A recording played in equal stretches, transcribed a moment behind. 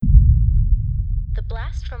The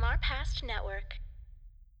Blast from Our Past Network.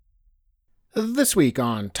 This week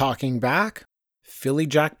on Talking Back, Philly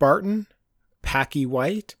Jack Barton, Packy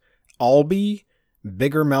White, Albie,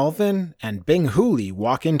 Bigger Melvin, and Bing Hooley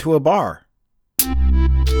walk into a bar.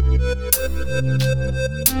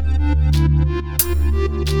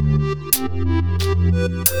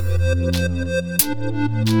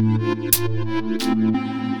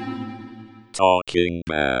 Talking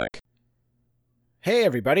Back. Hey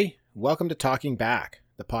everybody, welcome to Talking Back,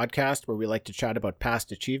 the podcast where we like to chat about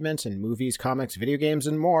past achievements in movies, comics, video games,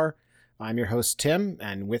 and more. I'm your host Tim,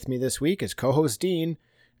 and with me this week is co-host Dean.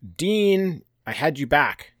 Dean, I had you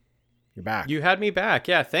back. You're back. You had me back.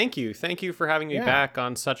 Yeah, thank you. Thank you for having me back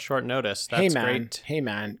on such short notice. That's great. Hey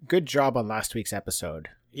man, good job on last week's episode.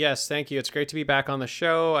 Yes, thank you. It's great to be back on the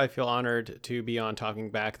show. I feel honored to be on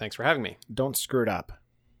Talking Back. Thanks for having me. Don't screw it up.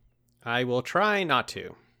 I will try not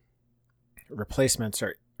to. Replacements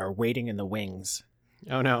are waiting in the wings.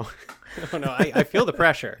 Oh no. Oh no, I feel the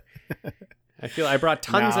pressure. I brought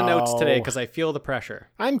tons of notes today because I feel the pressure.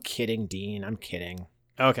 I'm kidding, Dean. I'm kidding.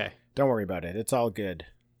 Okay. Don't worry about it. It's all good.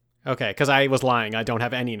 Okay, because I was lying. I don't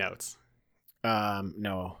have any notes.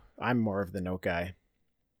 No. I'm more of the note guy.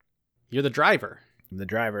 You're the driver. I'm the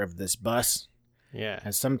driver of this bus. Yeah.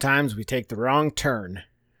 And sometimes we take the wrong turn.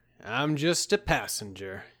 I'm just a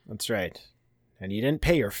passenger. That's right. And you didn't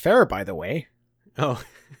pay your fare, by the way. Oh.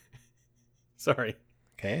 Sorry.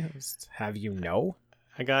 Okay. Just have you know?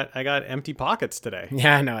 I got empty pockets today.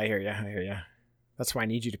 Yeah, no, I hear you. That's why I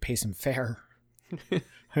need you to pay some fare.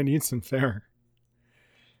 I need some fare.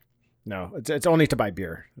 No, it's only to buy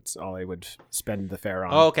beer. That's all I would spend the fare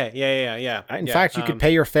on. Oh, okay. Yeah. In fact, you could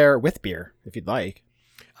pay your fare with beer if you'd like.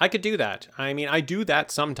 I could do that. I mean, I do that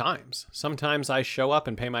sometimes. Sometimes I show up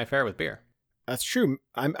and pay my fare with beer. That's true.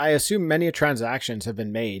 I assume many transactions have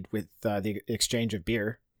been made with the exchange of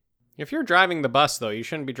beer. If you're driving the bus, though, you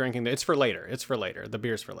shouldn't be drinking. It's for later. The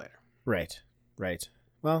beer's for later. Right.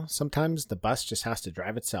 Well, sometimes the bus just has to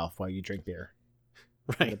drive itself while you drink beer.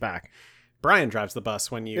 Right. In the back. Brian drives the bus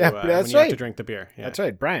when you, have to drink the beer. Yeah. That's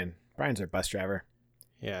right. Brian's our bus driver.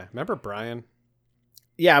 Yeah. Remember Brian?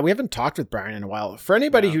 Yeah, we haven't talked with Brian in a while. For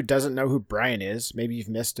anybody who doesn't know who Brian is, maybe you've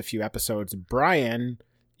missed a few episodes. Brian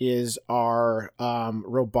is our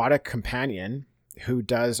robotic companion who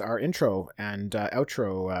does our intro and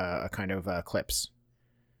outro kind of clips.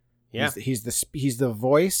 Yeah, he's the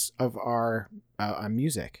voice of our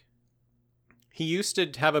music. He used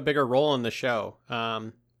to have a bigger role in the show,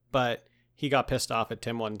 but he got pissed off at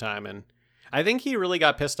Tim one time, and I think he really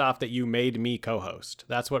got pissed off that you made me co-host.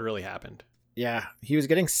 That's what really happened. Yeah, he was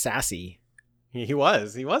getting sassy. He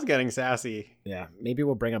was getting sassy. Yeah, maybe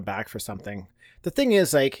we'll bring him back for something. The thing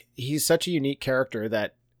is, like, he's such a unique character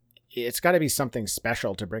that it's got to be something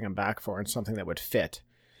special to bring him back for, and something that would fit.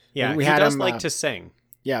 Yeah, he does like to sing.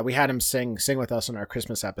 Yeah, we had him sing with us on our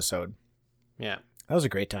Christmas episode. Yeah. That was a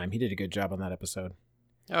great time. He did a good job on that episode.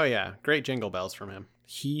 Oh, yeah. Great jingle bells from him.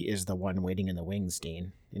 He is the one waiting in the wings,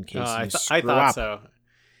 Dean, in case I screw thought up. so.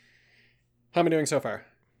 How am I doing so far?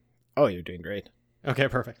 Oh, you're doing great. Okay,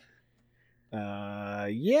 perfect.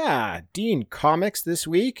 Yeah. Dean, comics this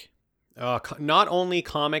week? Not only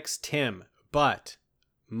comics, Tim, but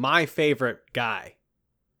my favorite guy.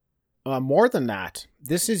 More than that,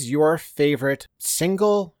 this is your favorite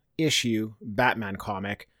single issue Batman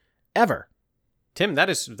comic ever. Tim, that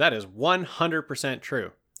is 100%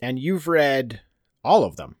 true. And you've read all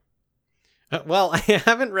of them. Well, I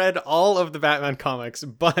haven't read all of the Batman comics,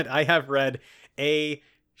 but I have read a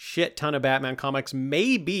shit ton of Batman comics,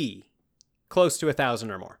 maybe close to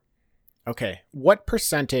 1,000 or more. Okay. What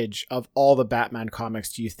percentage of all the Batman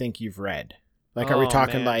comics do you think you've read? Like, are we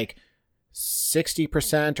talking like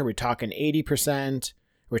 60%? Are we talking 80%? Are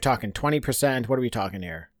we talking 20%? What are we talking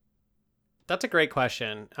here? That's a great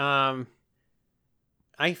question.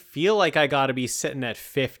 I feel like I got to be sitting at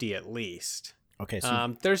 50 at least. Okay.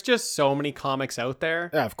 So there's just so many comics out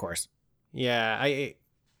there. Yeah, of course. Yeah,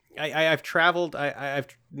 I've traveled. I've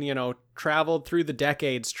traveled through the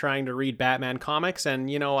decades trying to read Batman comics,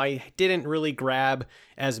 and I didn't really grab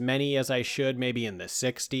as many as I should. Maybe in the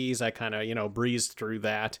 60s, I kind of breezed through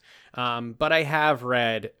that. But I have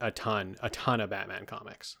read a ton of Batman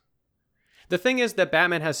comics. The thing is that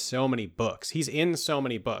Batman has so many books. He's in so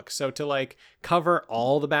many books. So to cover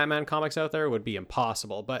all the Batman comics out there would be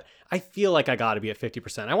impossible. But I feel like I got to be at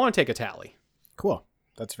 50%. I want to take a tally. Cool.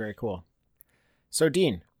 That's very cool. So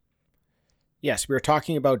Dean, yes, we were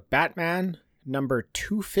talking about Batman number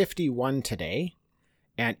 251 today,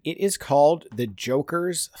 and it is called The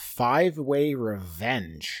Joker's Five-Way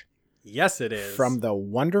Revenge. Yes, it is. From the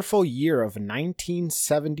wonderful year of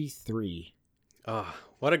 1973. Oh,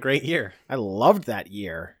 What a great year. I loved that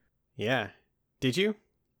year. Yeah. Did you?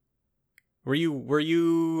 Were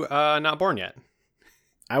you not born yet?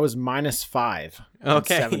 I was -5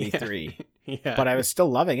 Okay, in 73, Yeah. but I was still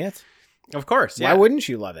loving it. Of course, yeah. Why wouldn't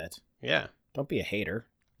you love it? Yeah. Don't be a hater.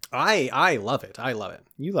 I love it. I love it.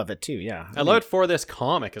 You love it too, yeah. I love it for this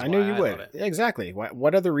comic as I well. knew you would. Love it. Exactly.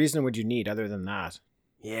 What other reason would you need other than that?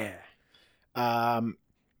 Yeah.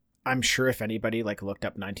 I'm sure if anybody like looked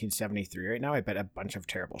up 1973 right now, I bet a bunch of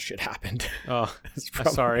terrible shit happened. Oh, It's I'm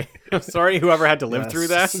probably- sorry. I'm sorry whoever had to live Yes, through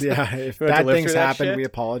that. Yeah, if Who had to bad live things through that happened, shit? we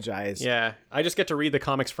apologize. Yeah. I just get to read the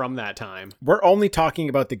comics from that time. We're only talking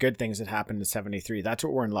about the good things that happened in 73. That's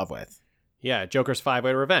what we're in love with. Yeah. Joker's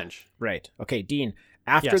 5-Way Revenge. Right. Okay, Dean.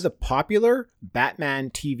 After Yes. the popular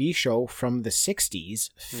Batman TV show from the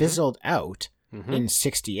 60s fizzled out Mm-hmm. in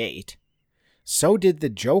 68, so did the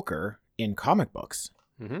Joker in comic books.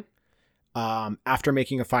 Mm-hmm. After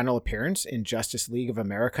making a final appearance in Justice League of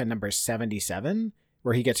America number 77,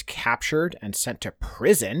 where he gets captured and sent to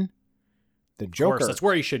prison, the Of course, Joker... that's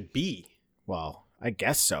where he should be. Well, I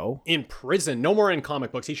guess so. In prison. No more in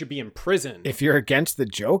comic books. He should be in prison. If you're against the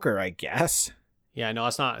Joker, I guess. Yeah, no,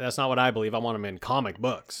 that's not what I believe. I want him in comic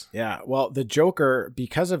books. Yeah, well, the Joker,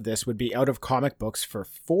 because of this, would be out of comic books for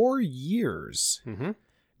 4 years. Mm-hmm.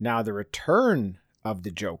 Now, the return of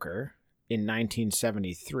the Joker in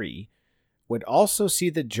 1973 would also see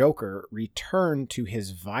the Joker return to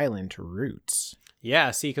his violent roots.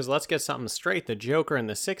 Yeah, see, because let's get something straight. The Joker in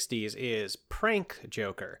the 60s is prank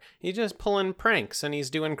Joker. He's just pulling pranks and he's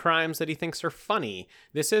doing crimes that he thinks are funny.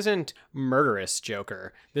 This isn't murderous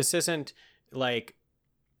Joker. This isn't like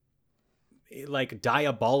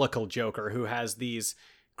diabolical Joker who has these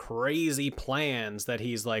crazy plans that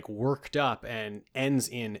he's like worked up and ends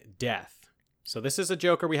in death. So this is a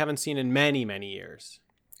Joker we haven't seen in many, many years.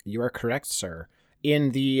 You are correct, sir.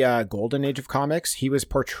 In the Golden Age of comics, he was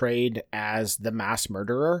portrayed as the mass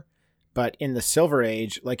murderer. But in the Silver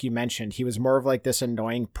Age, like you mentioned, he was more of like this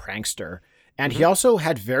annoying prankster. And he also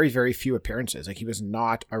had very, very few appearances. Like he was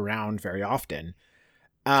not around very often.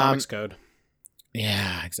 Comics Code.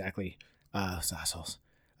 Yeah, exactly. Sassels.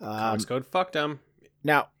 Comics Code fucked him.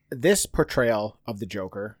 Now, this portrayal of the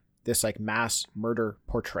Joker, this like mass murder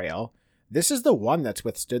portrayal, this is the one that's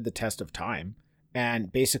withstood the test of time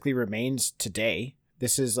and basically remains today.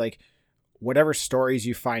 This is like whatever stories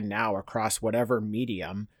you find now across whatever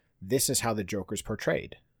medium, this is how the Joker's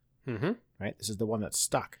portrayed. Mm-hmm. Right? This is the one that's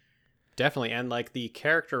stuck. Definitely. And like the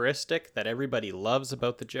characteristic that everybody loves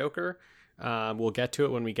about the Joker, we'll get to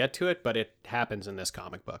it when we get to it, but it happens in this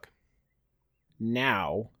comic book.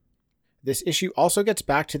 Now, this issue also gets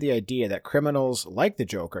back to the idea that criminals like the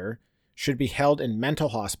Joker should be held in mental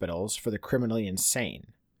hospitals for the criminally insane.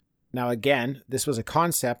 Now, again, this was a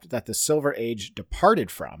concept that the Silver Age departed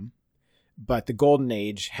from, but the Golden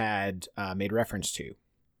Age had made reference to.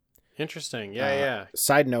 Interesting. Yeah.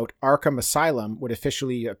 Side note, Arkham Asylum would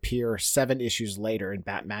officially appear 7 issues later in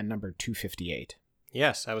Batman number 258.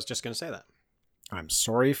 Yes, I was just going to say that. I'm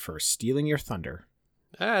sorry for stealing your thunder.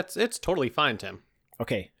 It's totally fine, Tim.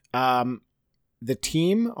 Okay. The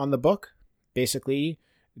team on the book, basically,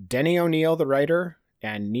 Denny O'Neil, the writer,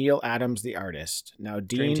 and Neil Adams, the artist. Now,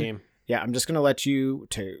 Dean, Dream team. Yeah, I'm just going to let you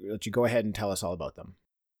go ahead and tell us all about them.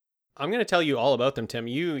 I'm going to tell you all about them, Tim.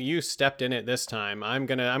 You stepped in it this time. I'm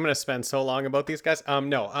going to spend so long about these guys.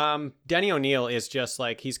 Denny O'Neil is just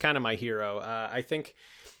like, he's kind of my hero. I think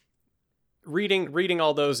reading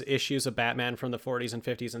all those issues of Batman from the 40s and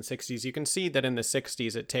 50s and 60s, you can see that in the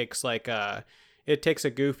 60s it takes a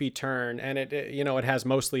goofy turn, and it has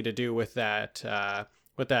mostly to do with that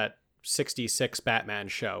 66 Batman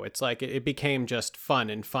show. It's like it became just fun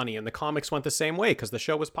and funny, and the comics went the same way because the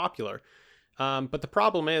show was popular. But the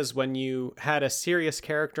problem is when you had a serious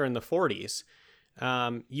character in the 40s,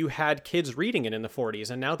 you had kids reading it in the 40s,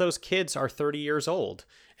 and now those kids are 30 years old,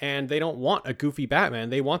 and they don't want a goofy Batman.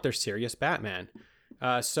 They want their serious Batman.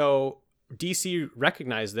 So DC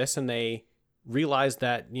recognized this, and they realized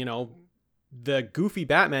that, the goofy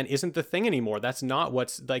Batman isn't the thing anymore. That's not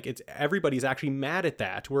what's like. It's everybody's actually mad at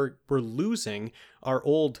that. We're losing our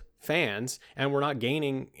old fans, and we're not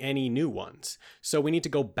gaining any new ones. So we need to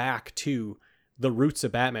go back to the roots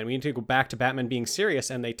of Batman. We need to go back to Batman being serious,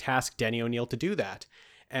 and they task Denny O'Neil to do that.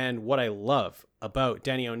 And what I love about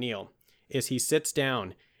Denny O'Neil is he sits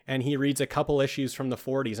down and he reads a couple issues from the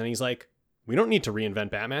 40s, and he's like, we don't need to reinvent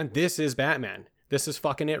Batman. This is Batman. This is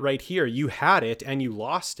fucking it right here. You had it and you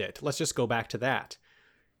lost it. Let's just go back to that.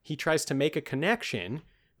 He tries to make a connection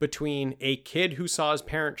between a kid who saw his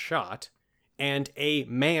parents shot and a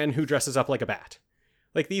man who dresses up like a bat.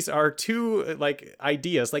 Like, these are two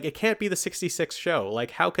ideas. Like, it can't be the 66 show.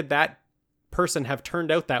 Like, how could that person have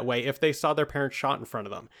turned out that way if they saw their parents shot in front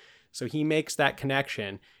of them. So he makes that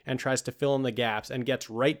connection and tries to fill in the gaps and gets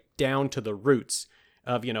right down to the roots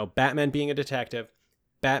of, Batman being a detective,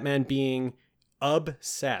 Batman being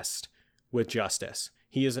obsessed with justice.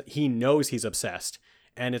 He knows he's obsessed.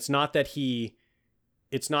 And it's not that he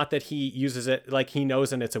uses it like he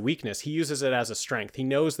knows and it's a weakness. He uses it as a strength. He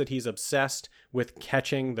knows that he's obsessed with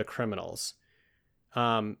catching the criminals.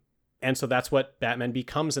 And so that's what Batman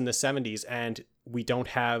becomes in the 70s. And we don't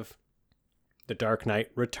have The Dark Knight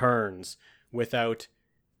Returns without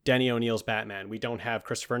Denny O'Neil's Batman. We don't have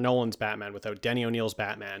Christopher Nolan's Batman without Denny O'Neil's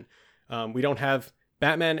Batman. We don't have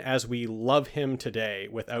Batman as we love him today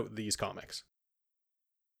without these comics.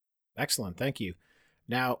 Excellent. Thank you.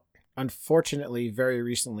 Now, unfortunately, very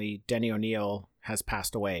recently, Denny O'Neil has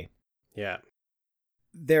passed away. Yeah.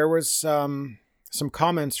 There was some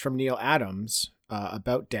comments from Neil Adams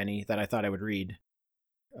about Denny that I thought I would read.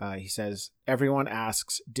 He says, everyone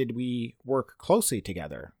asks, did we work closely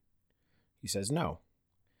together? He says, no.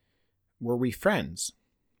 Were we friends?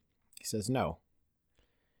 He says, no.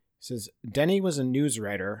 He says, Denny was a news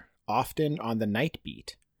writer, often on the night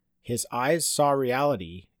beat. His eyes saw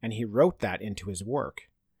reality, and he wrote that into his work.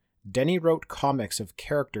 Denny wrote comics of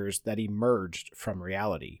characters that emerged from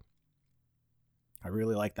reality. I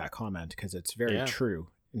really like that comment because it's very true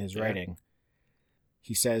in his writing.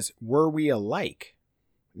 He says, were we alike?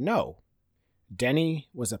 No. Denny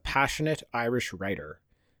was a passionate Irish writer.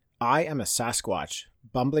 I am a Sasquatch,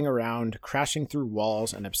 bumbling around, crashing through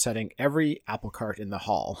walls, and upsetting every apple cart in the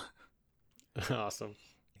hall. Awesome.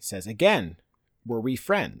 He says, again, were we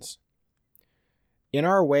friends? In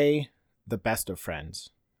our way, the best of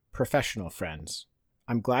friends. Professional friends.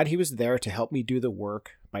 I'm glad he was there to help me do the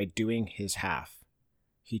work by doing his half.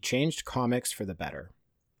 He changed comics for the better.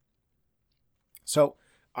 So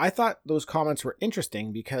I thought those comments were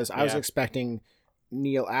interesting because I was expecting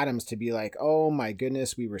Neil Adams to be like, oh my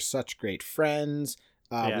goodness, we were such great friends.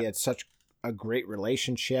 We had such a great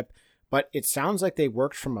relationship. But it sounds like they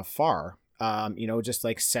worked from afar. Just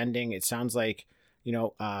like sending, it sounds like,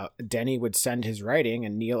 Denny would send his writing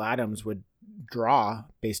and Neil Adams would draw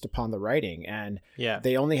based upon the writing. And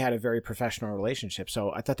they only had a very professional relationship.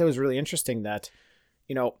 So I thought that was really interesting that,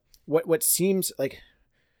 what seems like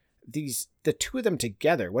the two of them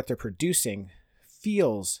together, what they're producing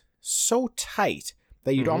feels so tight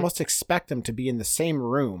that you'd almost expect them to be in the same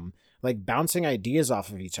room, like bouncing ideas off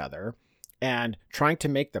of each other and trying to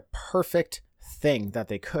make the perfect thing that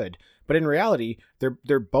they could. But in reality,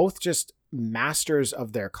 they're both just masters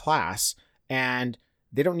of their class, and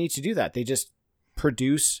they don't need to do that. They just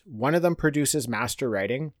produce. One of them produces master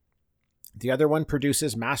writing. The other one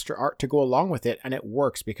produces master art to go along with it, and it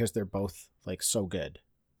works because they're both like so good.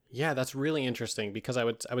 Yeah, that's really interesting because I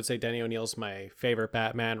would say Denny O'Neil's my favorite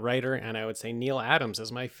Batman writer, and I would say Neil Adams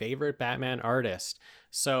is my favorite Batman artist.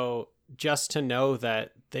 So just to know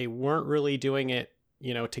that they weren't really doing it,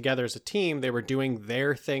 together as a team, they were doing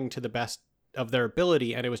their thing to the best of their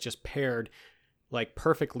ability, and it was just paired like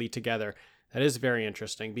perfectly together. That is very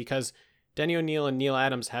interesting because Denny O'Neil and Neil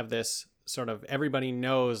Adams have this sort of, everybody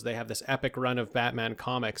knows they have this epic run of Batman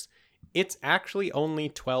comics. It's actually only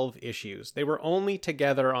 12 issues. They were only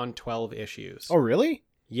together on 12 issues. Oh, really?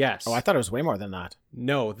 Yes. Oh, I thought it was way more than that.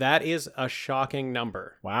 No, that is a shocking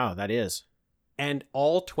number. Wow, that is. And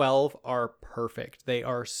all 12 are perfect. They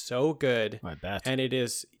are so good. I bet. And it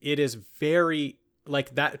is very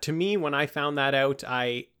like that. To me, when I found that out,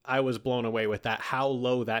 I was blown away with that, how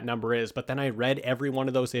low that number is. But then I read every one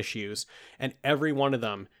of those issues, and every one of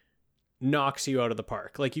them knocks you out of the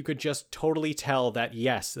park. Like, you could just totally tell that,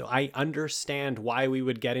 yes, I understand why we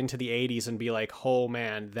would get into the 80s and be like, oh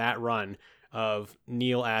man, that run of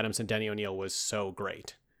Neil Adams and Denny O'Neil was so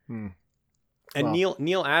great. And well,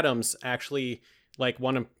 Neil Adams actually, like,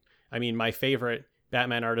 my favorite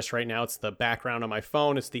Batman artist right now, it's the background on my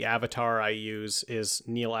phone, it's the avatar I use, is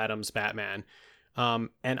Neil Adams Batman.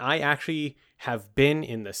 And I actually have been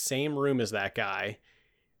in the same room as that guy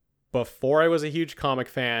before I was a huge comic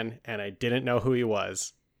fan, and I didn't know who he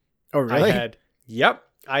was. Oh, really?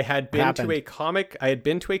 I had been to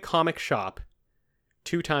a comic shop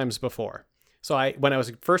 2 times before. So when I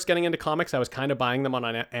was first getting into comics, I was kind of buying them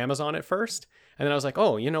on Amazon at first. And then I was like,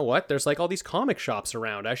 oh, you know what? There's like all these comic shops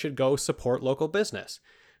around. I should go support local business.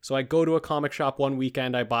 So I go to a comic shop one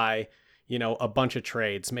weekend, I buy, a bunch of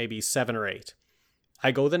trades, maybe 7 or 8.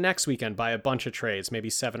 I go the next weekend, buy a bunch of trades, maybe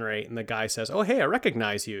 7 or 8. And the guy says, oh, hey, I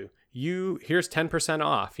recognize you. Here's 10%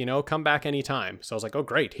 off, come back anytime. So I was like, oh,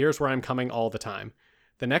 great. Here's where I'm coming all the time.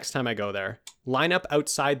 The next time I go there, line up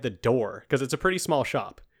outside the door because it's a pretty small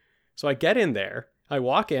shop. So I get in there, I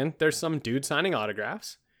walk in, there's some dude signing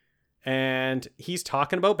autographs. and he's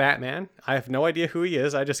talking about Batman. I have no idea who he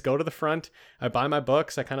is. I just go to the front, I buy my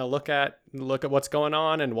books, I kind of look at what's going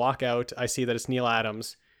on and walk out. I see that it's Neil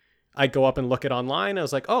Adams. I go up and look it online. I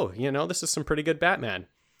was like, oh, this is some pretty good Batman.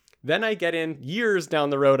 Then I get in, years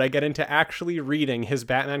down the road, I get into actually reading his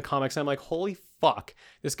Batman comics. I'm like, holy fuck,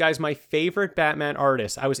 this guy's my favorite Batman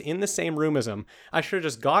artist. I was in the same room as him. I should have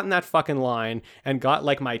just gotten that fucking line and got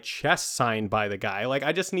like my chest signed by the guy. Like,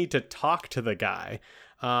 I just need to talk to the guy.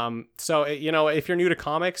 So, if you're new to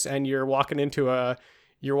comics and you're walking into a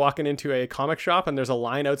comic shop and there's a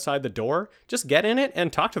line outside the door, just get in it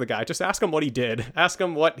and talk to the guy. Just ask him what he did. Ask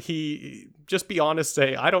him just be honest.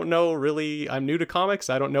 Say, I don't know really. I'm new to comics.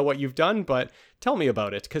 I don't know what you've done, but tell me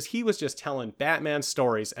about it. Cause he was just telling Batman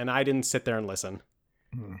stories and I didn't sit there and listen.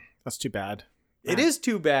 That's too bad. It is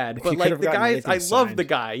too bad, but like the guy, I love the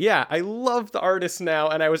guy. Yeah. I love the artist now.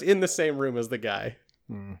 And I was in the same room as the guy.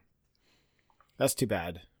 That's too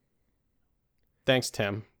bad. Thanks,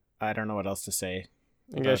 Tim. I don't know what else to say.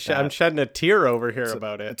 I'm shedding a tear over here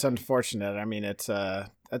about it. It's unfortunate. I mean, it's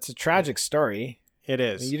a tragic story. It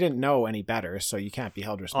is. You didn't know any better, so you can't be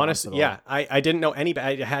held responsible. Honestly, yeah. I didn't know any.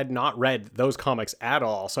 I had not read those comics at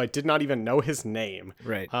all, so I did not even know his name.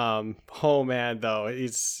 Right. Oh man, though,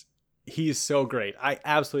 he's so great. I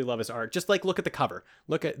absolutely love his art. Just like look at the cover.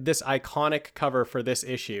 Look at this iconic cover for this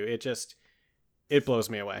issue. It blows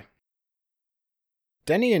me away.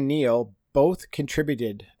 Denny and Neil both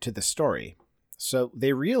contributed to the story. So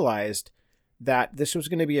they realized that this was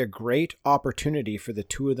going to be a great opportunity for the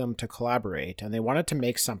two of them to collaborate, and they wanted to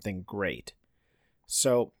make something great.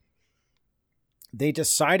 So they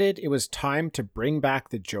decided it was time to bring back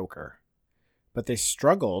the Joker, but they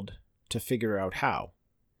struggled to figure out how.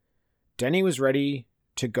 Denny was ready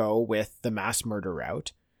to go with the mass murder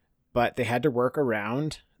route, but they had to work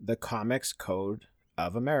around the Comics Code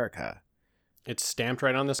of America. It's stamped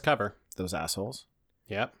right on this cover. Those assholes.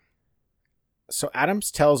 Yep. So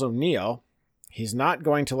Adams tells O'Neill he's not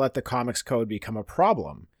going to let the Comics Code become a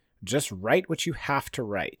problem. Just write what you have to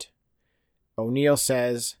write. O'Neill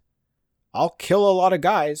says, I'll kill a lot of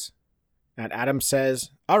guys. And Adams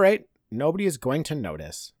says, all right, nobody is going to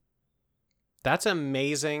notice. That's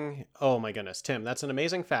amazing. Oh my goodness, Tim, that's an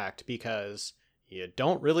amazing fact because you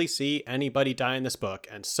don't really see anybody die in this book,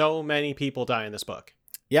 and so many people die in this book.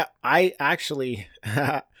 Yeah, I actually,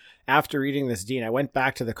 after reading this, Dean, I went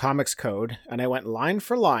back to the Comics Code and I went line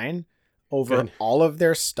for line over all of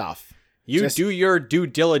their stuff. You do your due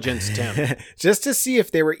diligence, Tim. Just to see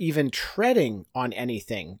if they were even treading on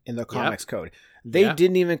anything in the Comics Code. They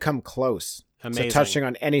didn't even come close to touching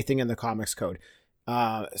on anything in the Comics Code.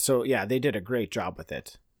 So yeah, they did a great job with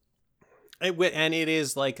it. And it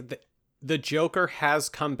is like the Joker has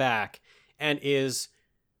come back and is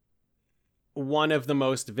one of the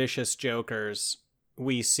most vicious Jokers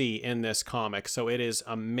we see in this comic. So it is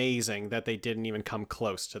amazing that they didn't even come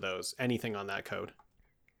close to anything on that code.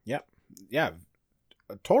 Yep. Yeah,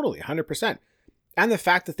 totally. 100%. And the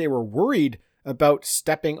fact that they were worried about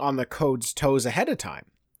stepping on the code's toes ahead of time,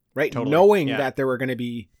 right? Totally. Knowing that there were going to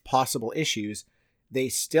be possible issues, they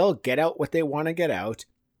still get out what they want to get out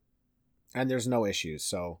and there's no issues.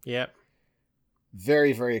 So yep.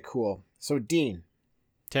 Very, very cool. So Dean.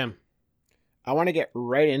 Tim. I want to get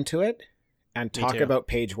right into it and talk about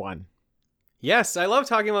page 1. Yes, I love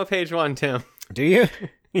talking about page 1, Tim. Do you?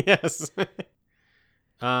 Yes.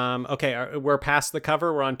 Okay, we're past the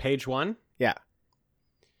cover. We're on page 1. Yeah.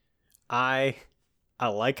 I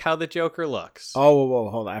like how the Joker looks. Oh,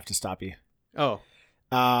 whoa, hold on. I have to stop you. Oh.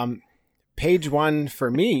 Page 1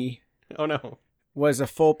 for me. Oh, no. Was a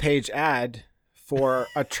full page ad for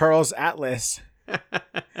a Charles Atlas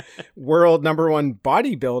world #1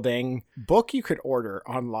 bodybuilding book you could order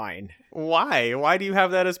online. Why? Why do you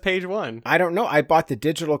have that as page 1? I don't know. I bought the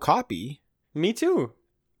digital copy. Me too.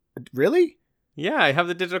 Really? Yeah, I have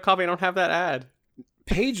the digital copy. I don't have that ad.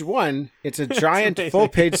 Page 1, it's a giant full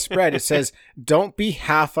page spread. It says, don't be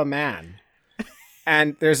half a man.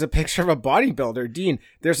 And there's a picture of a bodybuilder. Dean,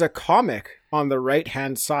 there's a comic on the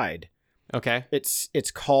right-hand side. Okay.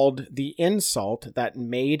 It's called The Insult That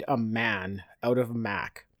Made a Man Out of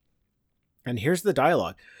Mac. And here's the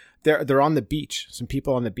dialogue. They're on the beach. Some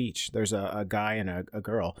people on the beach. There's a guy and a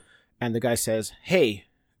girl. And the guy says, hey,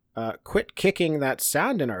 quit kicking that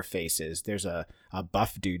sand in our faces. There's a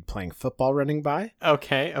buff dude playing football running by.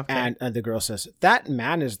 Okay. And the girl says, that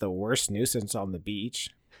man is the worst nuisance on the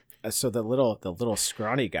beach. So the little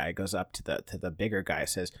scrawny guy goes up to the bigger guy,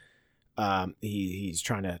 says, he's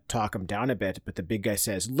trying to talk him down a bit, but the big guy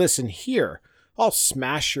says, listen here, I'll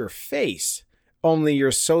smash your face. Only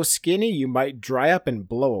you're so skinny you might dry up and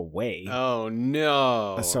blow away. Oh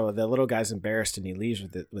no. So the little guy's embarrassed and he leaves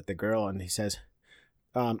with the girl and he says,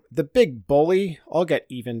 the big bully, I'll get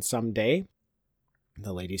even someday.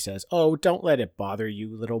 The lady says, oh, don't let it bother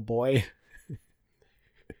you, little boy.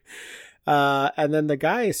 And then the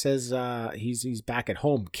guy says he's back at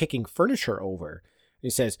home kicking furniture over. He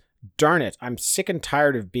says, darn it, I'm sick and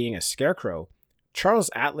tired of being a scarecrow. Charles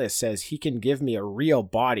Atlas says he can give me a real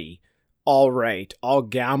body. All right, I'll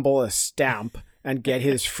gamble a stamp and get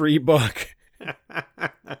his free book.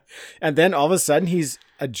 And then all of a sudden he's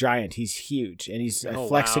a giant. He's huge and he's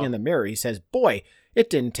flexing in the mirror. He says, boy, it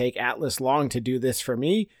didn't take Atlas long to do this for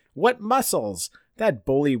me. What muscles? That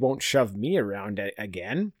bully won't shove me around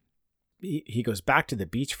again. He goes back to the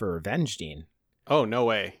beach for revenge, Dean. Oh, no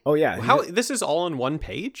way. Oh, yeah. How this is all on one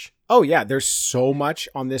page? Oh, yeah. There's so much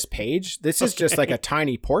on this page. This is just like a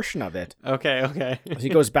tiny portion of it. Okay. He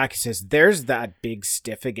goes back. He says, there's that big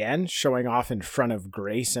stiff again, showing off in front of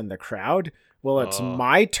Grace and the crowd. Well, it's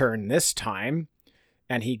my turn this time.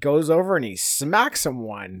 And he goes over and he smacks him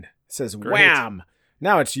one. Says, Great. Wham!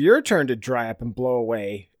 Now it's your turn to dry up and blow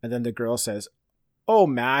away. And then the girl says, oh,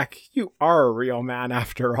 Mac, you are a real man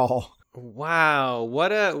after all. Wow,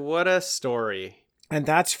 what a story. And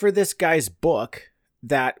that's for this guy's book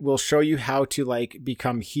that will show you how to like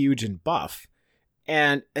become huge and buff.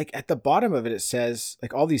 And like at the bottom of it, it says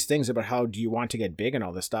like all these things about how do you want to get big and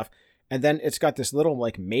all this stuff. And then it's got this little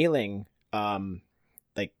like mailing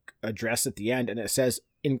like address at the end, and it says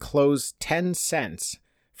enclose 10 cents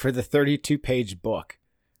for the 32-page book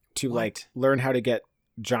to like learn how to get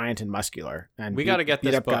giant and muscular. And we got to get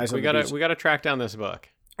this book. We got to track down this book.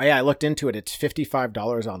 Oh, yeah, I looked into it. It's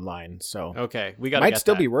 $55 online, so okay, we got to might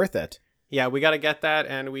still be worth it. Yeah, we got to get that,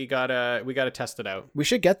 and we gotta test it out. We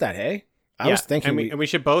should get that, hey? I was thinking, and we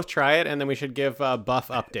should both try it, and then we should give buff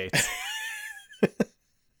updates.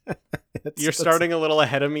 You're starting a little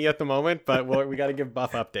ahead of me at the moment, but we got to give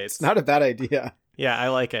buff updates. Not a bad idea. Yeah, I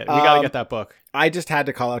like it. We got to get that book. I just had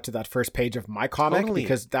to call out to that first page of my comic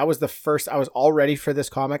because that was the first. I was all ready for this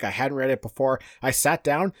comic. I hadn't read it before. I sat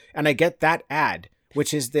down and I get that ad,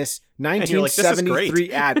 which is this 1973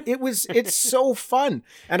 like, ad. It's so fun.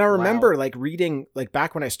 And I remember like reading, like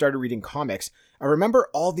back when I started reading comics, I remember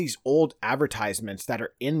all these old advertisements that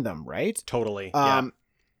are in them, right? Totally.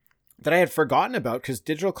 That I had forgotten about because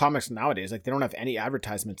digital comics nowadays, like they don't have any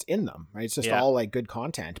advertisements in them, right? It's just all like good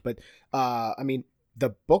content. But I mean,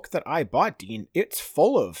 the book that I bought, Dean, it's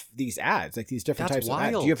full of these ads, like these different types of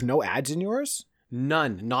ads. Do you have no ads in yours?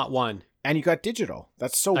 None, not one. And you got digital.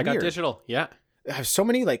 That's so weird. I got digital, yeah. I have so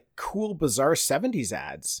many like cool, bizarre 70s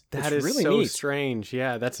ads. That is really so neat. Strange.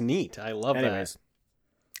 Yeah, that's neat. I love that.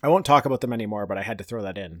 I won't talk about them anymore, but I had to throw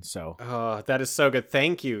that in. So, oh, that is so good.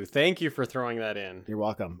 Thank you for throwing that in. You're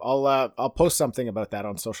welcome. I'll post something about that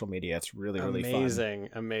on social media. It's really fun.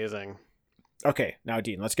 Amazing. Okay, now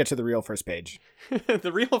Dean, let's get to the real first page.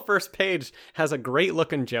 The real first page has a great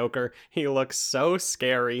looking Joker. He looks so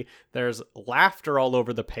scary. There's laughter all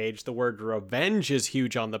over the page. The word revenge is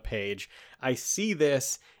huge on the page. I see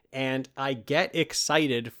this and I get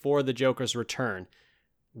excited for the Joker's return.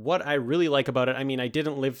 What I really like about it, I mean, I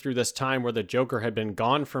didn't live through this time where the Joker had been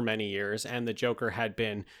gone for many years and the Joker had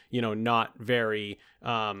been, not very,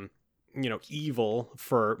 evil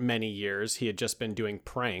for many years. He had just been doing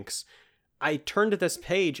pranks. I turned to this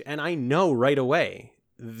page and I know right away,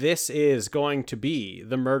 this is going to be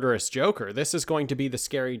the murderous Joker. This is going to be the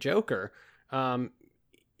scary Joker.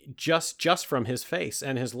 Just from his face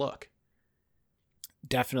and his look.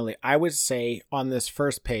 Definitely. I would say on this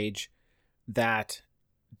first page that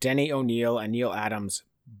Denny O'Neil and Neil Adams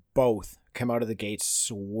both come out of the gate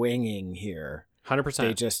swinging here.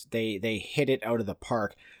 100%. They hit it out of the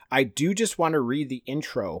park. I do just want to read the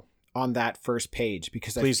intro on that first page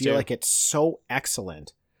because I feel like it's so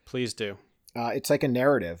excellent. Please do. It's like a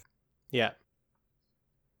narrative. Yeah.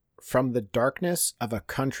 From the darkness of a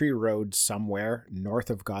country road somewhere north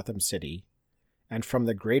of Gotham City, and from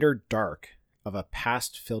the greater dark of a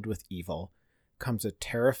past filled with evil, comes a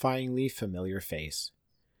terrifyingly familiar face.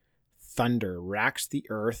 Thunder racks the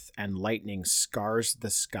earth and lightning scars the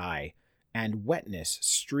sky, and wetness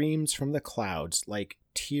streams from the clouds like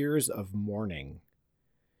tears of mourning.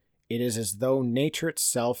 It is as though nature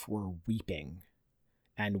itself were weeping,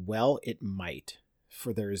 and well it might,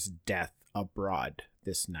 for there is death abroad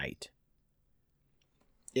this night.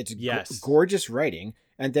 It's gorgeous writing,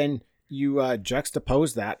 and then you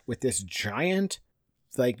juxtapose that with this giant,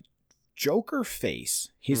 like, Joker face.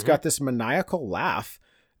 He's got this maniacal laugh,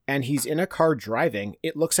 and he's in a car driving.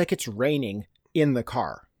 It looks like it's raining in the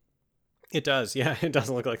car. It does. Yeah, it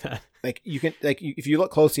doesn't look like that. Like you can, like if you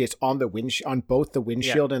look closely, it's on the on both the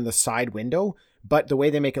windshield and the side window. But the way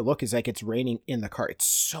they make it look is like it's raining in the car. It's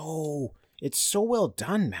so well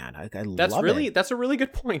done, man. I love it. That's a really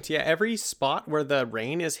good point. Yeah, every spot where the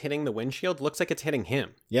rain is hitting the windshield looks like it's hitting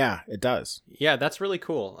him. Yeah, it does. Yeah, that's really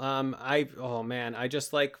cool. I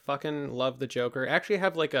just like fucking love the Joker. Actually, I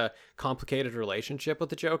have like a complicated relationship with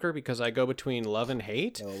the Joker because I go between love and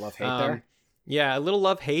hate. A little love hate there. Yeah, a little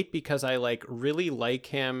love hate because I like really like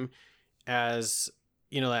him as,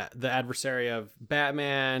 you know, the adversary of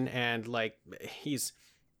Batman, and like he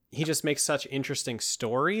just makes such interesting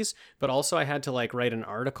stories. But also I had to like write an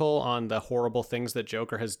article on the horrible things that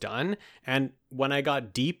Joker has done, and when I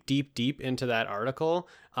got deep into that article,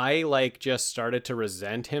 I like just started to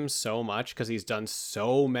resent him so much because he's done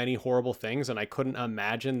so many horrible things, and I couldn't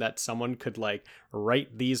imagine that someone could like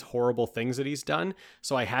write these horrible things that he's done.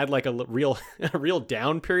 So I had like a real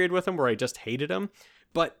down period with him where I just hated him.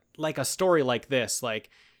 But like a story like this, like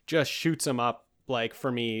just shoots him up, like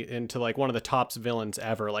for me, into like one of the top villains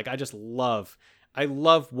ever. Like I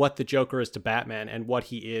love what the Joker is to Batman and what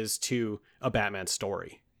he is to a Batman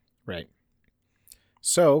story. Right.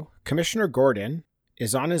 So Commissioner Gordon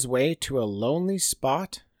is on his way to a lonely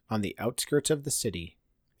spot on the outskirts of the city.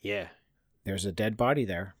 Yeah. There's a dead body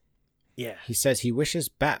there. Yeah. He says he wishes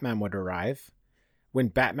Batman would arrive, when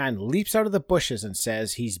Batman leaps out of the bushes and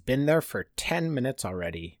says he's been there for 10 minutes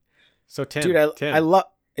already. So Tim, dude, I love,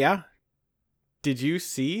 yeah? Did you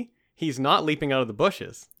see? He's not leaping out of the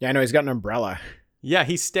bushes. Yeah, I know, he's got an umbrella. Yeah,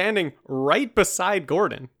 he's standing right beside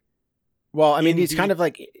Gordon. Well, I mean, he's kind of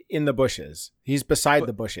like in the bushes. He's beside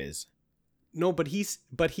the bushes. No, but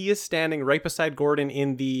he is standing right beside Gordon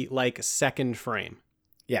in the like second frame.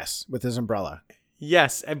 Yes, with his umbrella.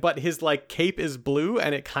 Yes, but his like cape is blue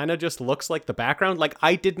and it kind of just looks like the background. Like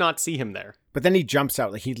I did not see him there. But then he jumps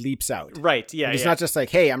out, like he leaps out. Right, yeah. He's not just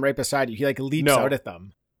like, hey, I'm right beside you. He like leaps out at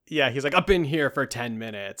them. Yeah, he's like, I've been here for 10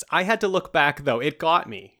 minutes. I had to look back though. It got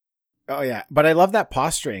me. Oh yeah, but I love that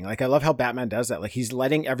posturing. Like I love how Batman does that. Like he's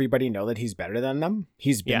letting everybody know that he's better than them.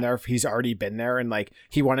 He's been there. He's already been there, and like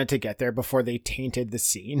he wanted to get there before they tainted the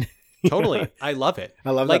scene. Totally. I love it. I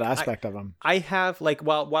love that aspect of him. I have like,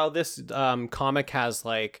 while this comic has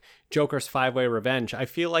like Joker's 5-way revenge, I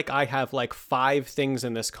feel like I have like 5 things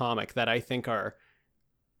in this comic that I think are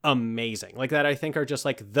amazing. Like that I think are just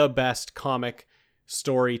like the best comic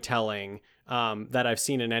storytelling that I've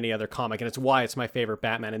seen in any other comic. And it's why it's my favorite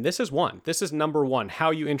Batman. And this is one. This is number 1, how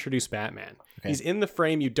you introduce Batman. Okay. He's in the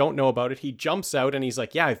frame. You don't know about it. He jumps out and he's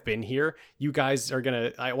like, yeah, I've been here. You guys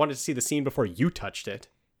are I wanted to see the scene before you touched it.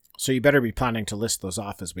 So you better be planning to list those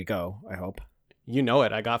off as we go, I hope. You know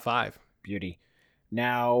it. I got 5. Beauty.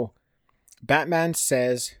 Now, Batman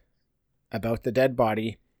says about the dead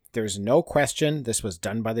body, there's no question this was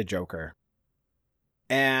done by the Joker.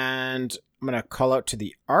 And I'm going to call out to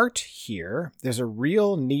the art here. There's a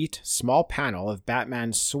real neat small panel of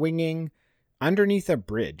Batman swinging underneath a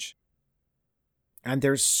bridge. And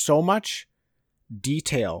there's so much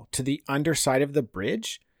detail to the underside of the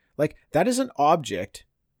bridge. Like, that is an object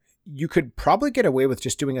you could probably get away with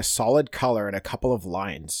just doing a solid color and a couple of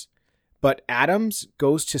lines. But Adams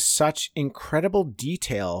goes to such incredible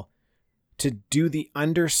detail to do the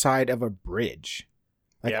underside of a bridge.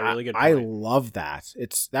 Like, yeah, really good point. I love that.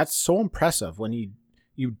 That's so impressive when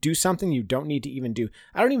you do something you don't need to even do.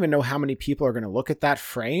 I don't even know how many people are going to look at that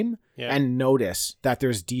frame and notice that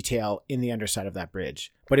there's detail in the underside of that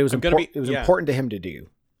bridge. But it was important to him to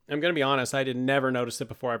do. I'm going to be honest, I did never notice it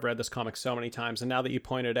before. I've read this comic so many times, and now that you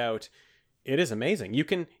pointed out, it is amazing.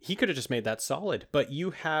 He could have just made that solid, but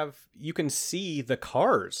you can see the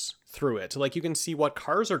cars through it. Like you can see what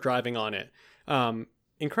cars are driving on it.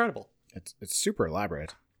 Incredible. It's super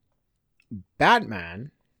elaborate.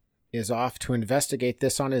 Batman is off to investigate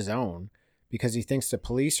this on his own because he thinks the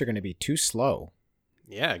police are going to be too slow.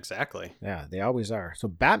 Yeah, exactly. Yeah, they always are. So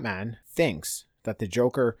Batman thinks that the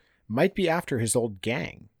Joker might be after his old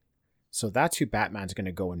gang. So that's who Batman's going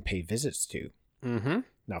to go and pay visits to. Mm-hmm.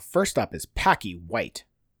 Now, first up is Packy White,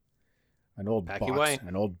 an old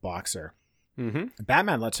boxer. Mm-hmm.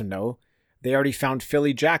 Batman lets him know they already found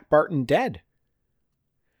Philly Jack Barton dead.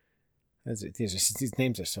 These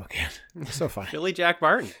names are so good. So fun. Philly Jack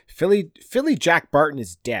Barton. Philly Jack Barton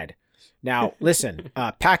is dead. Now, listen,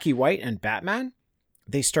 Packy White and Batman,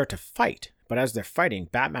 they start to fight. But as they're fighting,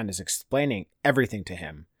 Batman is explaining everything to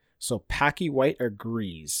him. So Packy White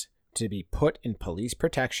agrees to be put in police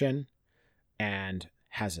protection and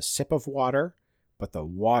has a sip of water, but the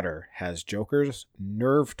water has Joker's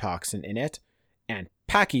nerve toxin in it, and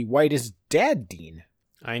Packy White is dead, Dean.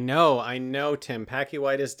 I know, Tim. Packy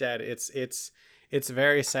White is dead. It's It's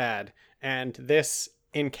very sad. And this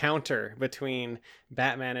encounter between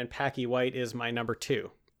Batman and Packy White is my number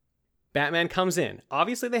 2. Batman comes in.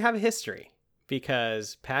 Obviously, they have a history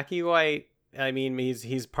because Packy White, I mean,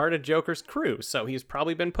 he's part of Joker's crew, so he's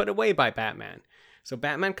probably been put away by Batman. So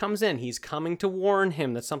Batman comes in. He's coming to warn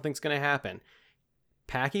him that something's going to happen.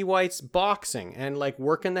 Packy White's boxing and like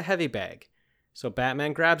working the heavy bag. So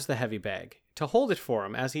Batman grabs the heavy bag to hold it for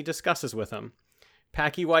him as he discusses with him.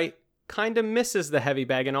 Packy White kind of misses the heavy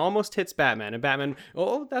bag and almost hits Batman. And Batman,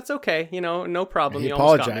 oh, that's okay. You know, no problem. He You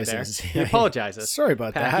almost apologizes. got me there. He apologizes. Sorry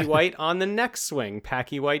about Packy that. White on the next swing.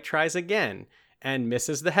 Packy White tries again and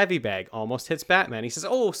misses the heavy bag. Almost hits Batman. He says,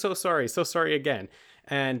 oh, so sorry again.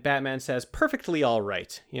 And Batman says, perfectly all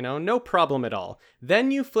right. You know, no problem at all. Then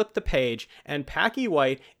you flip the page and Packy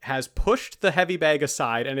White has pushed the heavy bag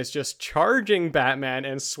aside and is just charging Batman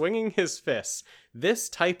and swinging his fists. This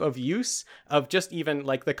type of use of just even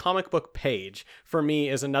like the comic book page for me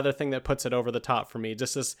is another thing that puts it over the top for me.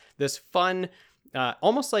 Just this fun,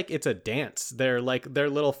 almost like it's a dance. Their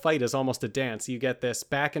little fight is almost a dance. You get this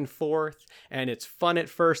back and forth and it's fun at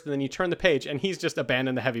first, and then you turn the page and he's just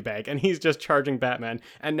abandoned the heavy bag and he's just charging Batman.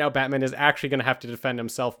 And now Batman is actually going to have to defend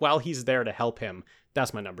himself while he's there to help him.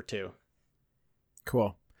 That's my number 2.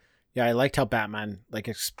 Cool. Yeah, I liked how Batman like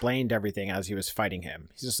explained everything as he was fighting him.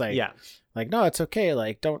 He's just like, Yeah. like, no, it's okay.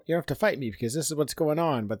 Like, you don't have to fight me because this is what's going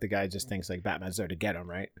on. But the guy just thinks like Batman's there to get him,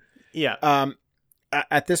 right? Yeah.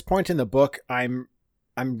 At this point in the book, I'm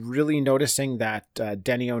really noticing that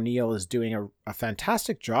Denny O'Neil is doing a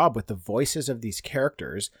fantastic job with the voices of these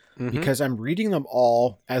characters because I'm reading them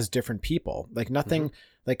all as different people. Like nothing,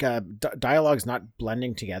 like dialogue's not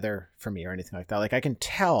blending together for me or anything like that. Like I can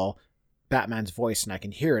tell Batman's voice and I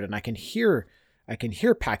can hear it, and I can hear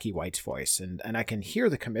Packy White's voice and I can hear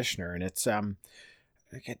the Commissioner, and it's I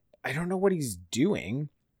don't know what he's doing.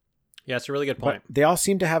 Yeah, it's a really good point. But they all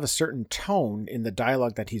seem to have a certain tone in the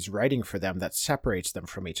dialogue that he's writing for them that separates them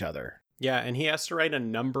from each other. Yeah, and he has to write a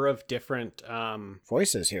number of different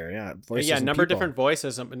Voices here, yeah. Voices a and number of people. different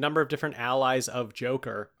voices, a number of different allies of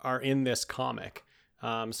Joker are in this comic.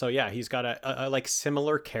 So yeah, he's got a like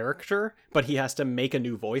similar character, but he has to make a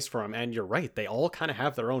new voice for him. And you're right, they all kind of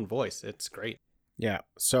have their own voice. It's great. Yeah.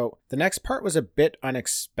 So the next part was a bit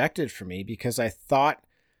unexpected for me because I thought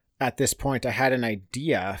at this point I had an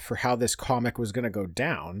idea for how this comic was going to go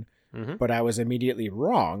down, but I was immediately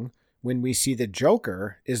wrong when we see the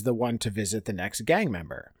Joker is the one to visit the next gang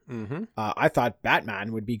member. I thought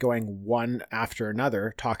Batman would be going one after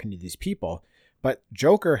another talking to these people, but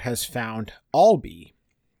Joker has found Albie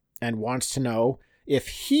and wants to know if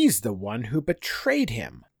he's the one who betrayed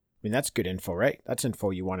him. I mean, that's good info, right? That's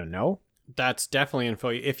info you want to know. That's definitely info.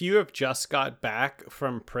 If you have just got back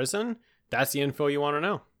from prison, that's the info you want to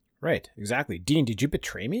know. Right, exactly. Dean, did you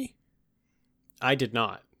betray me? I did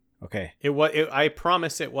not. Okay. I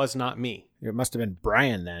promise it was not me. It must have been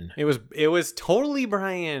Brian then. It was totally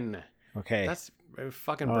Brian. Okay. That's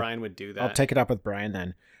fucking Brian would do that. I'll take it up with Brian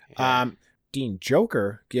then. Yeah. Dean,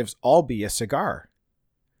 Joker gives Albie a cigar.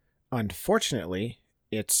 Unfortunately,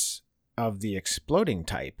 it's of the exploding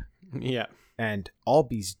type, Yeah. and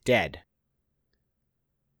Albie's dead.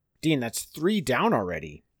 Dean, that's 3 down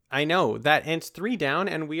already. I know that, and it's 3 down,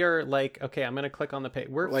 and we are like, okay, I'm gonna click on the page.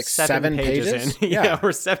 We're Like 7 pages pages? in. Yeah.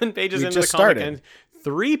 We're 7 pages We into the just comic, started. and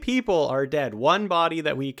 3 people are dead. One body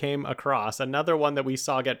that we came across, another one that we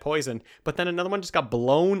saw get poisoned, but then another one just got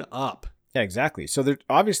blown up. Yeah, exactly. So they're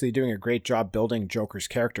obviously doing a great job building Joker's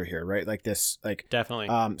character here, right? Like this, like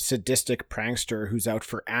Definitely. sadistic prankster who's out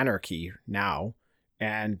for anarchy now,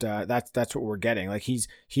 and that's what we're getting. Like he's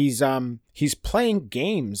playing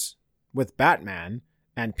games with Batman,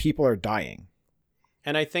 and people are dying.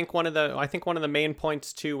 And I think one of the main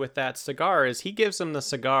points too with that cigar is he gives him the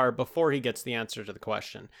cigar before he gets the answer to the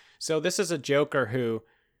question. So this is a Joker who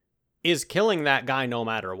is killing that guy no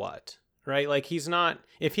matter what, right? Like he's not,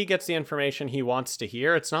 if he gets the information he wants to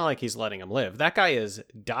hear, it's not like he's letting him live. That guy is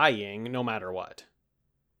dying no matter what.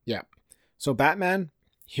 Yeah. So Batman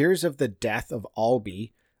hears of the death of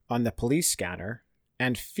Albie on the police scanner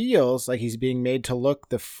and feels like he's being made to look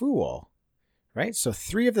the fool, right? So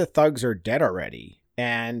 3 of the thugs are dead already.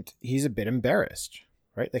 And he's a bit embarrassed,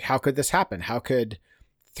 right? Like, how could this happen? How could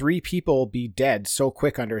 3 people be dead so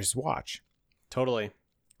quick under his watch? Totally.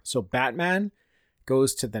 So Batman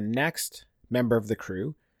goes to the next member of the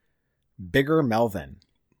crew, Bigger Melvin.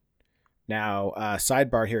 Now,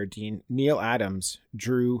 sidebar here, Dean. Neil Adams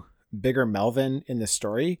drew Bigger Melvin in the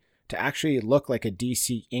story to actually look like a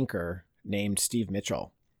DC inker named Steve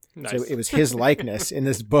Mitchell. Nice. So it was his likeness in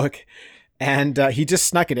this book, and he just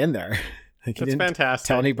snuck it in there. Like, he That's didn't fantastic.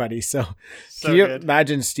 tell anybody. So So can you good.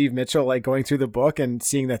 imagine Steve Mitchell like going through the book and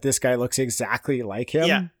seeing that this guy looks exactly like him?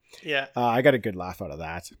 Yeah. Yeah. I got a good laugh out of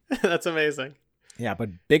that. That's amazing. Yeah, but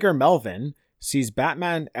Bigger Melvin sees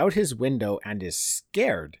Batman out his window and is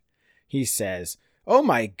scared. He says, "Oh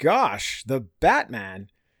my gosh, the Batman.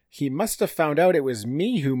 He must have found out it was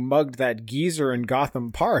me who mugged that geezer in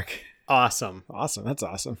Gotham Park." Awesome. Awesome. That's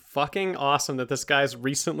awesome. Fucking awesome that this guy's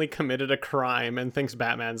recently committed a crime and thinks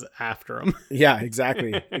Batman's after him. Yeah,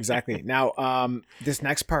 exactly. Exactly. Now, this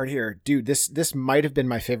next part here, dude, this might have been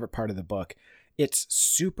my favorite part of the book. It's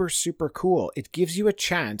super, super cool. It gives you a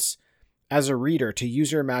chance as a reader to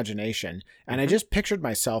use your imagination. And I just pictured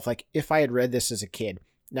myself like if I had read this as a kid.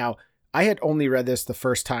 Now, I had only read this the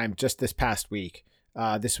first time just this past week.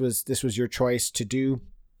 This was your choice to do.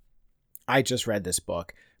 I just read this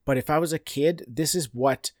book. But if I was a kid, this is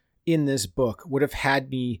what in this book would have had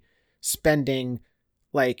me spending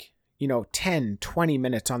like, 10, 20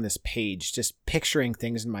 minutes on this page, just picturing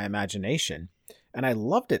things in my imagination. And I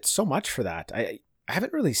loved it so much for that. I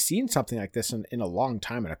haven't really seen something like this in a long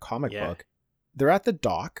time in a comic book. They're at the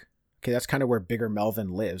dock. Okay, that's kind of where Bigger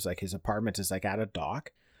Melvin lives. Like his apartment is like at a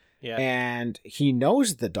dock. Yeah. And he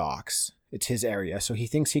knows the docks. It's his area. So he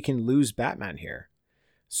thinks he can lose Batman here.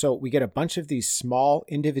 So we get a bunch of these small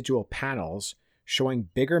individual panels showing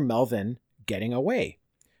Bigger Melvin getting away.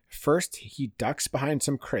 First, he ducks behind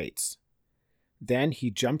some crates. Then he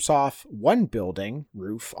jumps off one building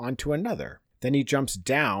roof onto another. Then he jumps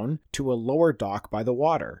down to a lower dock by the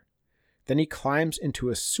water. Then he climbs into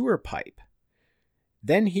a sewer pipe.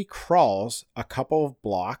 Then he crawls a couple of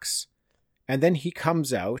blocks. And then he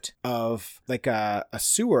comes out of like a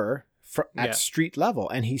sewer at street level.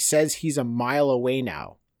 And he says he's a mile away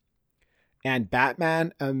now. And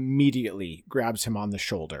Batman immediately grabs him on the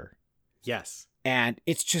shoulder. Yes. And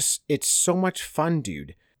it's so much fun,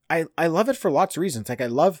 dude. I love it for lots of reasons. Like I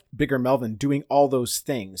love Bigger Melvin doing all those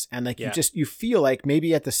things. And like you feel like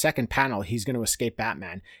maybe at the second panel, he's going to escape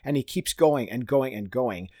Batman. And he keeps going and going and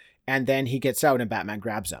going. And then he gets out and Batman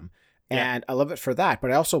grabs him. Yeah. And I love it for that.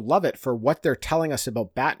 But I also love it for what they're telling us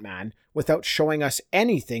about Batman without showing us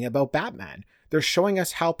anything about Batman. They're showing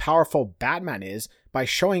us how powerful Batman is by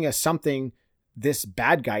showing us something this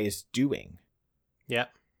bad guy is doing. Yeah.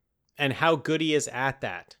 And how good he is at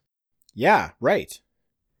that. Yeah, right.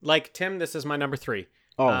 Like, Tim, this is my number 3.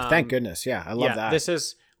 Oh, thank goodness. Yeah, I love that. This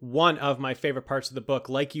is one of my favorite parts of the book.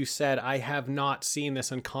 Like you said, I have not seen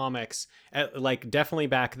this in comics. Like, definitely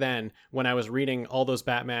back then when I was reading all those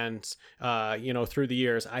Batmans, through the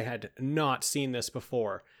years, I had not seen this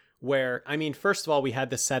before. Where, I mean, first of all, we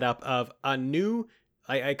had the setup of a new,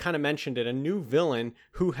 I kind of mentioned it, a new villain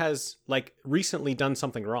who has like recently done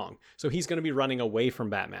something wrong. So he's going to be running away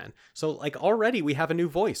from Batman. So like already we have a new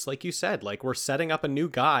voice, like you said, like we're setting up a new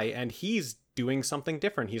guy and he's doing something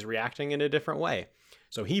different. He's reacting in a different way.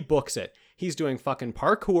 So he books it. He's doing fucking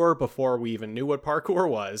parkour before we even knew what parkour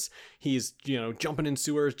was. He's, jumping in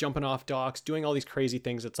sewers, jumping off docks, doing all these crazy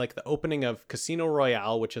things. It's like the opening of Casino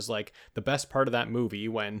Royale, which is like the best part of that movie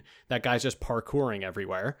when that guy's just parkouring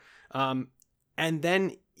everywhere. And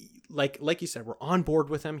then, like you said, we're on board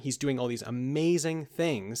with him. He's doing all these amazing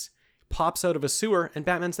things. Pops out of a sewer, and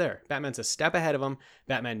Batman's there. Batman's a step ahead of him.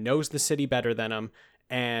 Batman knows the city better than him.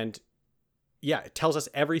 And yeah, it tells us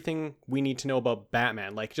everything we need to know about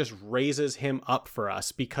Batman. Like, just raises him up for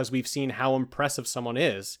us because we've seen how impressive someone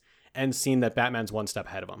is and seen that Batman's one step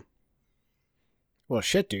ahead of him. Well,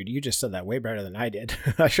 shit, dude, you just said that way better than I did.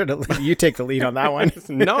 I should have. You take the lead on that one.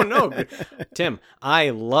 No. Tim,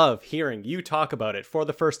 I love hearing you talk about it for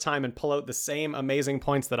the first time and pull out the same amazing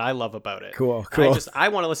points that I love about it. Cool. I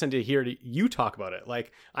want to listen to hear you talk about it.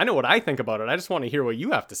 Like, I know what I think about it. I just want to hear what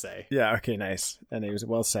you have to say. Yeah, okay, nice. And it was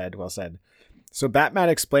well said. So Batman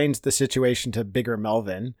explains the situation to Bigger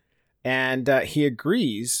Melvin, and he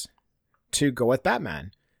agrees to go with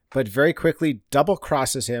Batman, but very quickly double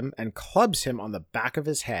crosses him and clubs him on the back of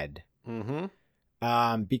his head.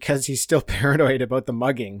 Mm-hmm. Because he's still paranoid about the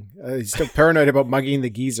mugging. He's still paranoid about mugging the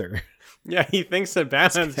geezer. Yeah, he thinks that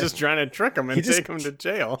Batman's just trying to trick him and take him to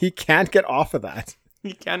jail. He can't get off of that.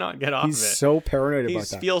 He cannot get off of it. He's so paranoid about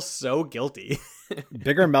that. He feels so guilty.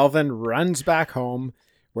 Bigger Melvin runs back home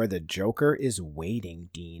where the Joker is waiting,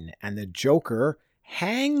 Dean, and the Joker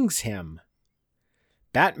hangs him.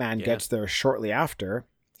 Batman gets there shortly after.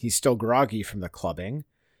 He's still groggy from the clubbing,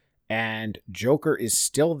 and Joker is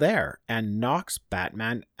still there and knocks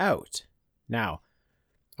Batman out. Now,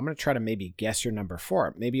 I'm going to try to maybe guess your number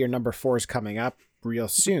 4. Maybe your number 4 is coming up real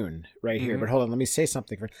soon right here. But hold on, let me say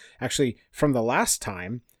something. Actually, from the last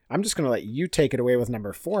time, I'm just going to let you take it away with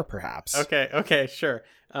number 4, perhaps. Okay, sure.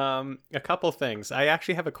 A couple things. I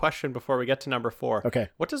actually have a question before we get to number 4. Okay.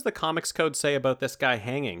 What does the comics code say about this guy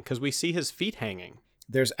hanging? Because we see his feet hanging.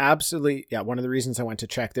 There's absolutely, one of the reasons I went to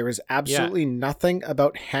check, there is absolutely nothing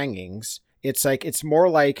about hangings. It's more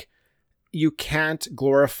like you can't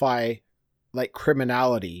glorify like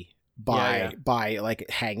criminality by like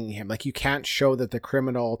hanging him. Like you can't show that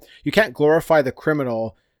you can't glorify the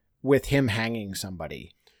criminal with him hanging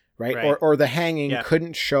somebody, right? Or the hanging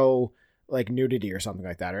couldn't show like nudity or something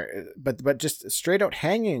like that. But just straight out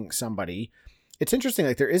hanging somebody, it's interesting.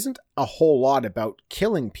 Like there isn't a whole lot about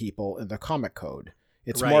killing people in the comic code.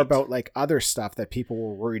 It's more about like other stuff that people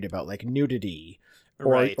were worried about, like nudity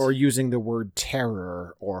or using the word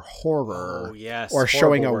terror or horror. Oh, yes. Or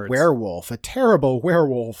showing a werewolf, a terrible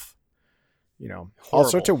werewolf. You know, all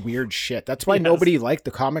sorts of weird shit. That's why nobody liked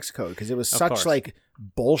the comics code, because it was such like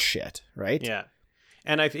bullshit, right? Yeah.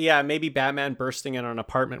 And maybe Batman bursting in an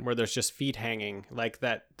apartment where there's just feet hanging, like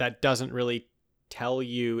that doesn't really tell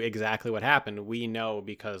you exactly what happened. We know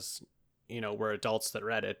because we're adults that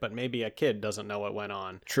read it, but maybe a kid doesn't know what went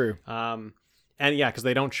on. True. And because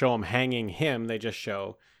they don't show him hanging him, they just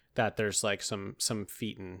show that there's like some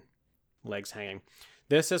feet and legs hanging.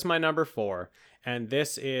 This is my number 4, and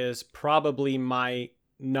this is probably my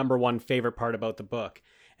number 1 favorite part about the book,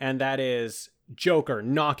 and that is Joker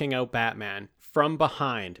knocking out Batman from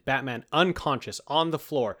behind. Batman unconscious on the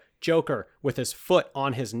floor. Joker with his foot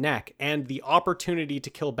on his neck, and the opportunity to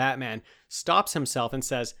kill Batman stops himself and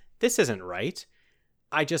says, "This isn't right.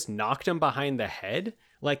 I just knocked him behind the head.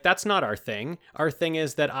 Like, that's not our thing. Our thing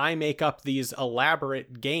is that I make up these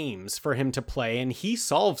elaborate games for him to play, and he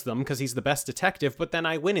solves them because he's the best detective, but then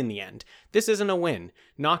I win in the end. This isn't a win.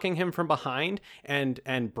 Knocking him from behind and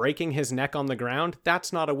breaking his neck on the ground,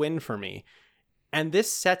 that's not a win for me." And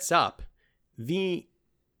this sets up the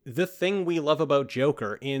thing we love about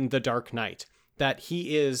Joker in The Dark Knight, that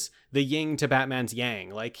he is the yin to Batman's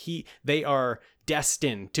yang. Like they are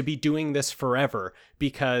destined to be doing this forever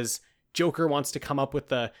because Joker wants to come up with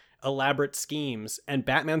the elaborate schemes and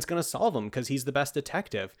Batman's going to solve them because he's the best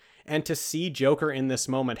detective. And to see Joker in this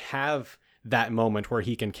moment have that moment where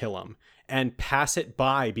he can kill him and pass it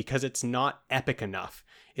by because it's not epic enough.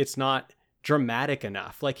 It's not dramatic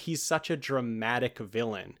enough. Like, he's such a dramatic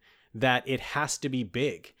villain that it has to be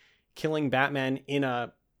big. Killing Batman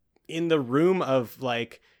in the room of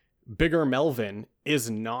like bigger Melvin is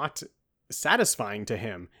not satisfying to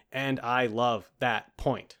him. And I love that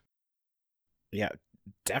point. Yeah,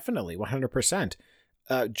 definitely. 100%.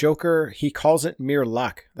 Joker, he calls it mere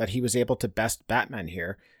luck that he was able to best Batman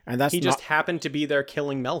here. And that's he just happened to be there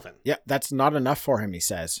killing Melvin. Yeah, that's not enough for him, he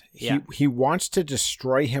says. Yeah. He wants to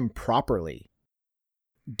destroy him properly.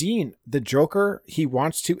 Dean, the Joker, he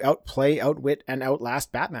wants to outplay, outwit, and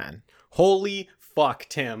outlast Batman. Holy fuck,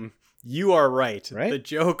 Tim. You are right. Right? The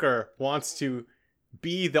Joker wants to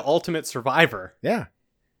be the ultimate survivor. Yeah.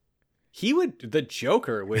 The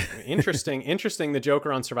Joker would, interesting the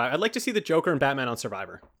Joker on Survivor. I'd like to see the Joker and Batman on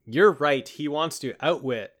Survivor. You're right. He wants to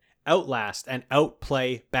outwit, outlast, and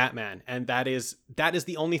outplay Batman. And that is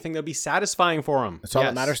the only thing that'll be satisfying for him. That's all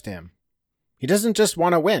that matters to him. He doesn't just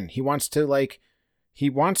want to win. He wants to, like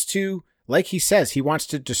he says, he wants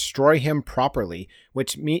to destroy him properly,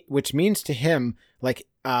 which means to him, like,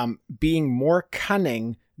 being more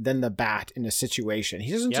cunning than the Bat in a situation.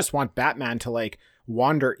 He doesn't just want Batman to, like,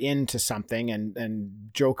 wander into something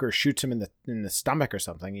and Joker shoots him in the stomach or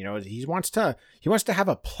something. You know, he wants to have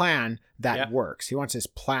a plan that works. He wants his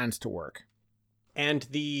plans to work. And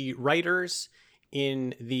the writers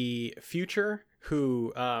in the future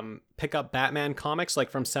who pick up Batman comics like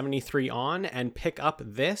from 73 on and pick up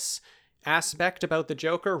this aspect about the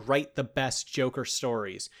Joker, write the best Joker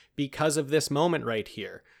stories because of this moment right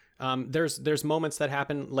here. There's moments that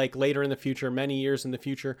happen like later in the future, many years in the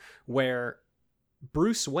future, where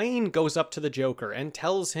Bruce Wayne goes up to the Joker and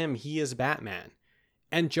tells him he is Batman.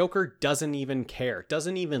 And Joker doesn't even care,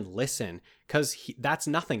 doesn't even listen, because that's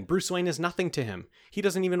nothing. Bruce Wayne is nothing to him. He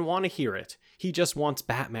doesn't even want to hear it. He just wants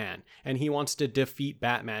Batman, and he wants to defeat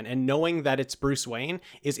Batman. And knowing that it's Bruce Wayne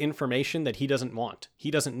is information that he doesn't want.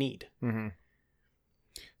 He doesn't need. Mm-hmm.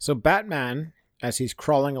 So Batman, as he's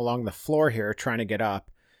crawling along the floor here, trying to get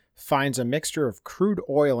up, finds a mixture of crude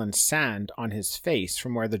oil and sand on his face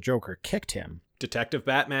from where the Joker kicked him. Detective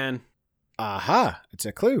Batman. Aha, it's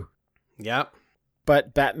a clue. Yep.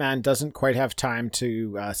 But Batman doesn't quite have time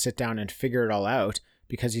to sit down and figure it all out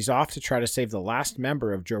because he's off to try to save the last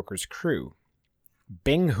member of Joker's crew,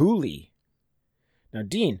 Bing Hooley. Now,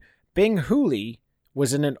 Dean, Bing Hooley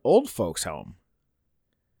was in an old folks' home.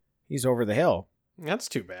 He's over the hill. That's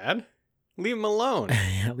too bad. Leave him alone.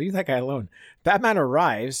 Yeah, leave that guy alone. Batman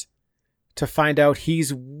arrives to find out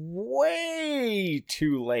he's way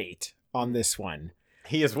too late on this one.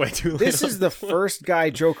 He is way too late. This is the first guy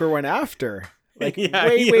Joker went after. Like Yeah,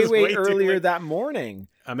 way he is way too earlier late. that morning.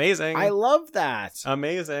 Amazing. I love that.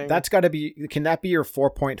 Amazing. That's got to be, can that be your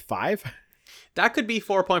 4.5? That could be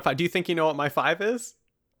 4.5. Do you think you know what my 5 is?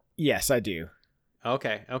 Yes, I do.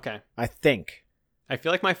 Okay. I think. I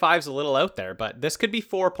feel like my 5's a little out there, but this could be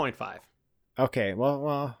 4.5. Okay,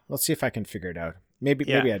 well, let's see if I can figure it out.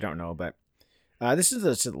 Maybe I don't know, but this is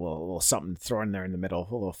just a little something thrown there in the middle,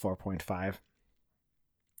 a little 4.5.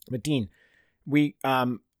 But Dean, we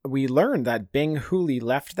learned that Bing Hooley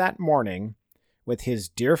left that morning with his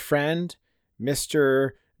dear friend,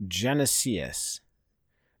 Mr. Genesius.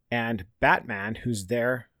 And Batman, who's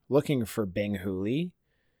there looking for Bing Hooley,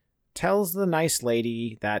 tells the nice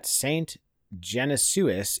lady that Saint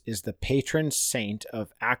Genesius is the patron saint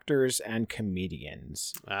of actors and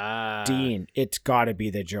comedians. Dean, it's got to be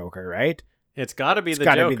the Joker, right? It's got to be the It's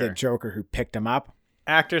got Joker. to be the Joker who picked him up.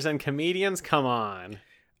 Actors and comedians, come on.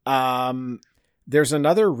 There's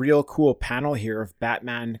another real cool panel here of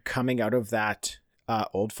Batman coming out of that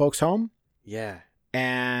old folks home, Yeah.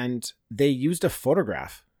 and they used a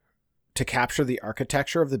photograph to capture the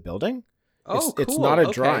architecture of the building. Oh, It's cool. not a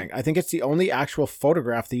Okay. drawing. I think it's the only actual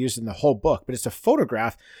photograph they used in the whole book, but it's a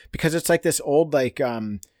photograph because it's like this old, like, I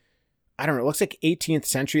don't know, it looks like 18th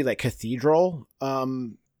century, like cathedral.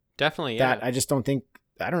 Definitely, yeah. That I just don't think,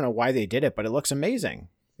 I don't know why they did it, but it looks amazing.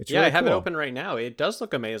 It's Yeah, really I have it cool. open right now. It does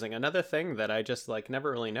look amazing. Another thing that I just like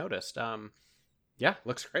never really noticed. Yeah,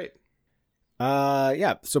 looks great.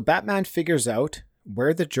 Yeah. So Batman figures out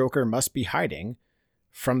where the Joker must be hiding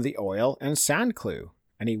from the oil and sand clue,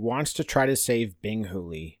 and he wants to try to save Bing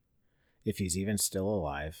Hooley, if he's even still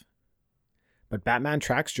alive. But Batman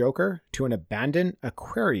tracks Joker to an abandoned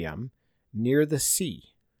aquarium near the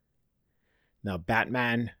sea. Now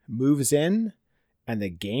Batman moves in, and the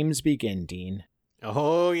games begin, Dean.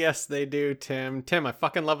 Oh, yes, they do, Tim. Tim, I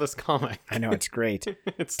fucking love this comic. I know, it's great.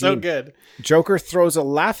 It's so Dean, good. Joker throws a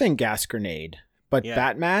laughing gas grenade, but Yeah.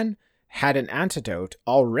 Batman had an antidote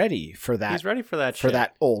already for that. He's ready for that for shit.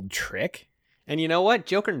 that old trick. And you know what?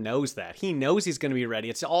 Joker knows that. He knows he's going to be ready.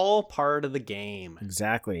 It's all part of the game.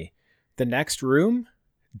 Exactly. The next room,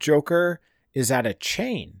 Joker is at a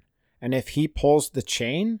chain, and if he pulls the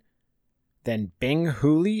chain, then Bing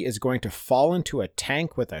Hooley is going to fall into a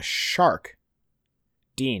tank with a shark.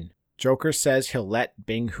 Dean, Joker says he'll let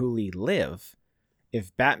Bing Hooley live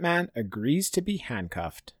if Batman agrees to be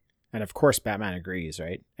handcuffed. And of course Batman agrees,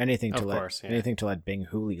 right? Anything to let Bing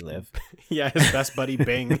Hooley live. Yeah, his best buddy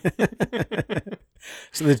Bing.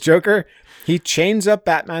 So the Joker, he chains up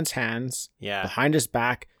Batman's hands Yeah. behind his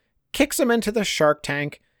back, kicks him into the shark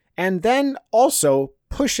tank, and then also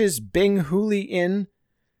pushes Bing Hooley in,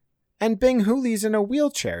 and Bing Hooley's in a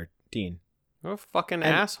wheelchair, Dean. What a fucking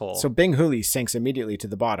And asshole. So Bing Hooley sinks immediately to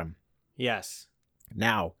the bottom. yes.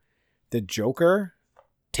 Now, the Joker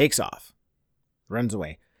takes off, runs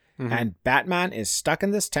away, Mhm. and Batman is stuck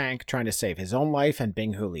in this tank trying to save his own life and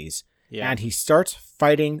Bing Hooley's, Yeah. and he starts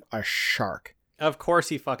fighting a shark. Of course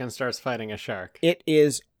he fucking starts fighting a shark. It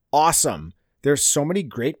is awesome. There's so many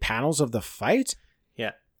great panels of the fight.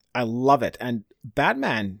 Yeah. I love it. And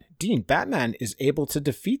Batman is able to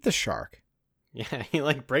defeat the shark. Yeah, he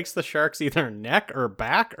like breaks the shark's either neck or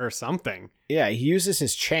back or something. Yeah, he uses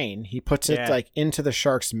his chain. He puts it Yeah. like into the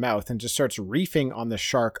shark's mouth and just starts reefing on the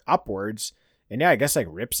shark upwards. And yeah, I guess like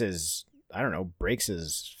rips his, I don't know, breaks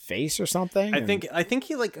his face or something. I think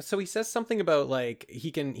he like, so he says something about like he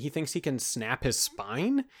thinks he can snap his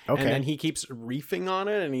spine. Okay. And then he keeps reefing on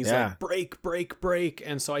it and he's Yeah. like break.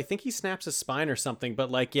 And so I think he snaps his spine or something, but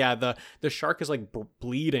like, yeah, the shark is like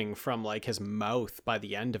bleeding from like his mouth by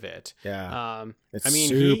the end of it. Yeah. It's I mean,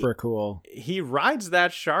 super cool. he rides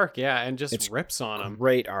that shark. Yeah. And just It's rips on him.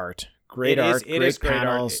 Great art. Great It is- art. it great is great art.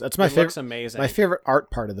 panels. It- That's my it favorite. looks amazing. My favorite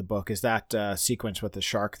art part of the book is that sequence with the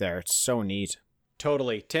shark there. It's so neat.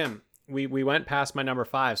 Totally. Tim, we went past my number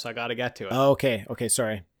 5, so I got to get to it. Oh, okay. Okay.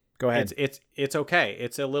 Sorry. Go ahead. It's okay.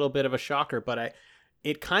 It's a little bit of a shocker, but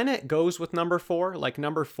it kind of goes with number 4. Like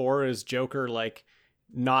number 4 is Joker like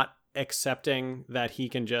not accepting that he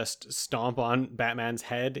can just stomp on Batman's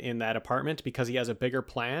head in that apartment because he has a bigger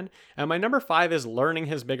plan. And my number 5 is learning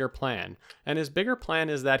his bigger plan. And his bigger plan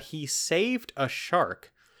is that he saved a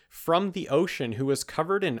shark from the ocean who was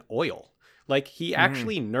covered in oil. Like, he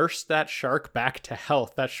actually nursed that shark back to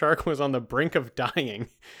health. That shark was on the brink of dying.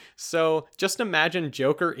 So just imagine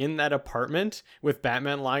Joker in that apartment with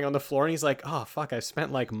Batman lying on the floor, and he's like, oh, fuck, I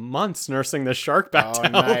spent like months nursing the shark back to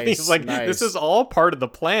health. Nice, He's like, nice. this is all part of the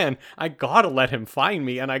plan. I gotta let him find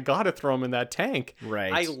me, and I gotta throw him in that tank.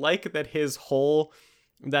 Right. I like that his whole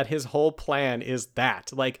plan is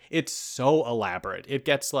that, like, it's so elaborate. It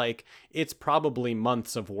gets like, it's probably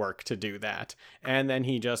months of work to do that, and then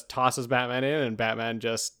he just tosses Batman in, and Batman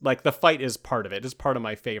just, like, the fight is part of it. It's part of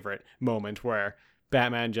my favorite moment where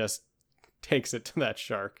Batman just takes it to that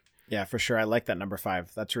shark. Yeah, for sure. I like that number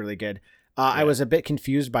 5. That's really good. I was a bit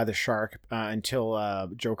confused by the shark until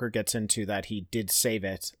Joker gets into that he did save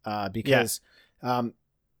it, because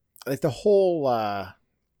like the whole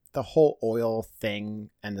oil thing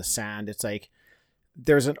and the sand, it's like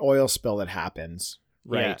there's an oil spill that happens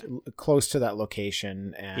right close to that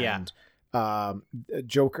location, and Batman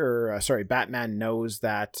knows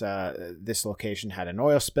that this location had an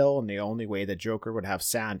oil spill, and the only way that Joker would have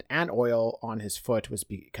sand and oil on his foot was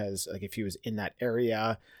because, like, if he was in that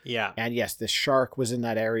area. And yes, the shark was in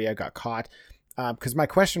that area, got caught. Because my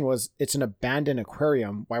question was, it's an abandoned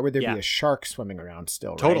aquarium. Why would there be a shark swimming around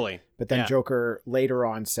still? Right? Totally. But then Joker later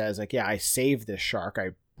on says, like, I saved this shark.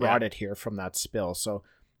 I brought it here from that spill. So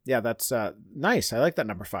yeah, that's nice. I like that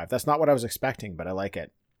number 5. That's not what I was expecting, but I like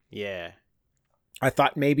it. Yeah. I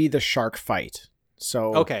thought maybe the shark fight.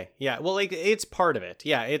 So okay. Yeah. Well, like, it's part of it.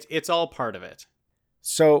 Yeah. It's all part of it.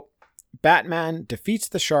 So Batman defeats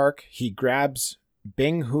the shark. He grabs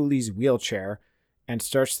Bing Hooley's wheelchair and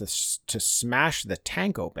starts to smash the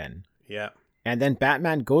tank open. Yeah. And then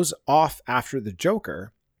Batman goes off after the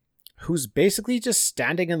Joker, who's basically just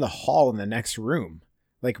standing in the hall in the next room,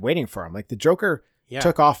 like waiting for him. Like, the Joker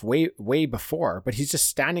took off way before, but he's just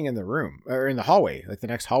standing in the room, or in the hallway, like the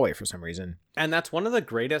next hallway for some reason. And that's one of the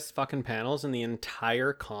greatest fucking panels in the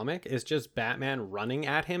entire comic, is just Batman running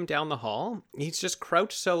at him down the hall. He's just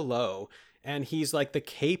crouched so low, and he's like, the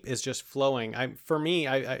cape is just flowing. I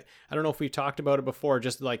don't know if we've talked about it before,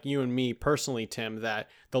 just like you and me personally, Tim, that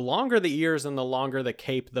the longer the ears and the longer the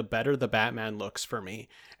cape, the better the Batman looks for me.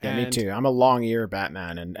 Yeah, me too. I'm a long ear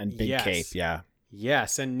Batman and big cape. Yeah.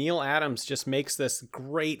 Yes, and Neil Adams just makes this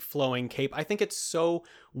great flowing cape. I think it's so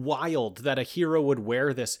wild that a hero would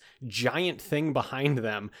wear this giant thing behind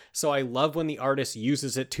them. So I love when the artist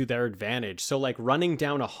uses it to their advantage. So, like, running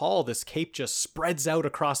down a hall, this cape just spreads out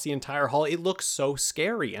across the entire hall. It looks so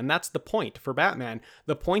scary, and that's the point for Batman.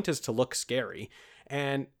 The point is to look scary.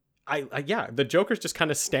 And the Joker's just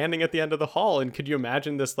kind of standing at the end of the hall, and could you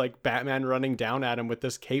imagine this, like, Batman running down at him with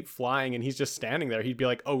this cape flying, and he's just standing there? He'd be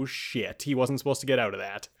like, oh shit, he wasn't supposed to get out of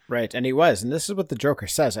that. Right, and he was, and this is what the Joker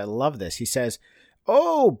says. I love this. He says,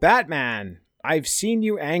 "Oh, Batman, I've seen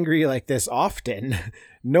you angry like this often.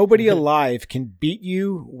 Nobody alive can beat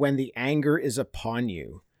you when the anger is upon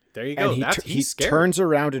you." There you go. And he turns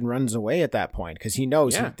around and runs away at that point, because he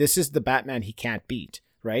knows this is the Batman he can't beat,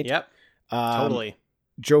 right? Yep, totally.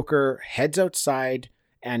 Joker heads outside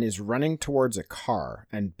and is running towards a car,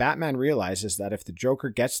 and Batman realizes that if the Joker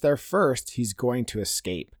gets there first, he's going to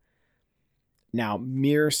escape. Now,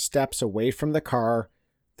 mere steps away from the car,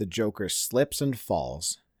 the Joker slips and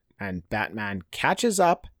falls, and Batman catches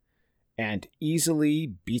up and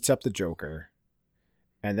easily beats up the Joker.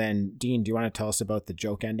 And then, Dean, do you want to tell us about the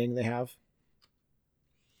joke ending they have?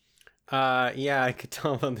 Yeah, I could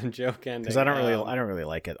tell about the joke ending. Because I don't really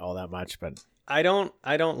like it all that much, but I don't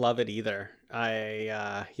love it either.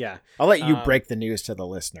 I'll let you break the news to the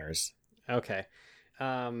listeners. Okay.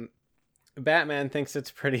 Batman thinks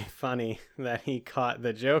it's pretty funny that he caught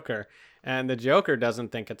the Joker, and the Joker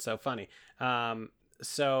doesn't think it's so funny.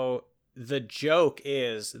 So the joke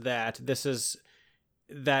is that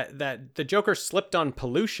that the Joker slipped on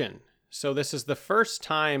pollution. So this is the first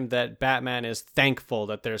time that Batman is thankful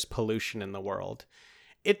that there's pollution in the world.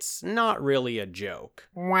 It's not really a joke.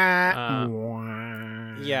 Yeah,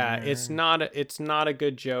 it's not a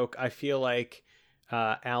good joke. I feel like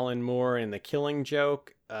Alan Moore in The Killing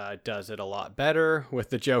Joke does it a lot better with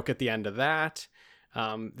the joke at the end of that.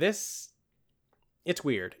 It's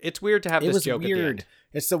weird. It's weird to have this joke weird. At the end.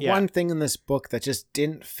 It's the one thing in this book that just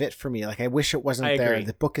didn't fit for me. Like, I wish it wasn't there. Agree.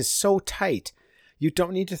 The book is so tight. You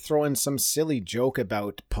don't need to throw in some silly joke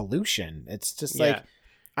about pollution. It's just like,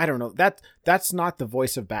 I don't know. That's not the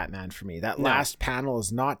voice of Batman for me. That last panel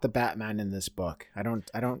is not the Batman in this book. I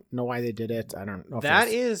don't know why they did it. I don't know.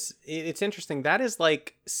 It's interesting. That is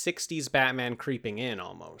like 60s Batman creeping in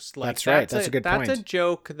almost. Like, that's right. That's a good point. That's a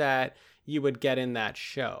joke that you would get in that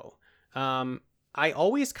show. I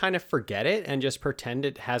always kind of forget it and just pretend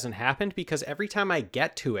it hasn't happened, because every time I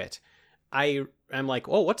get to it, I I'm like,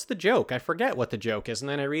 oh, what's the joke? I forget what the joke is. And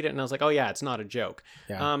then I read it and I was like, oh yeah, it's not a joke.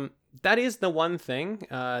 Yeah. That is the one thing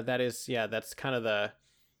that's kind of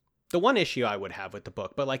the one issue I would have with the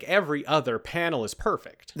book. But like every other panel is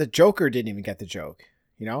perfect. The Joker didn't even get the joke,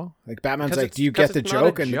 you know? Like Batman's like, do you get the not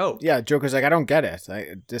joke? a And joke. yeah, Joker's like, I don't get it.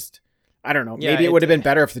 I don't know. Yeah, Maybe it would have been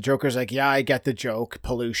better if the Joker's like, yeah, I get the joke,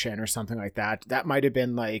 pollution or something like that. That might have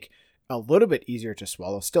been like a little bit easier to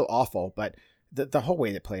swallow. Still awful, but the whole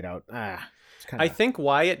way that played out, it's kind of... I think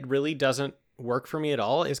why it really doesn't work for me at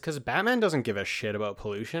all is because Batman doesn't give a shit about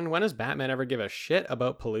pollution. When does Batman ever give a shit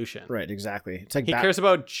about pollution? Right, exactly. It's like he cares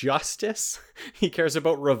about justice. He cares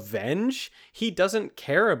about revenge. He doesn't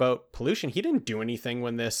care about pollution. He didn't do anything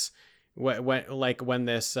when this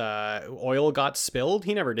oil got spilled.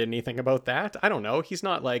 He never did anything about that. I don't know. He's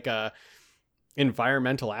not like a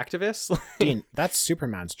environmental activist. Dean, that's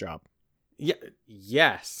Superman's job. Yeah.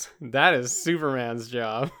 Yes, that is Superman's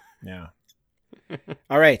job. Yeah.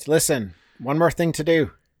 All right, listen. One more thing to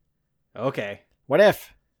do. Okay. What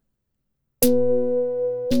if?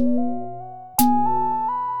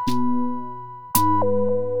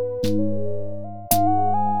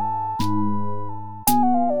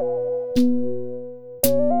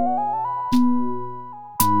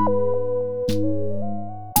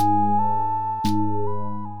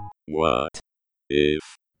 What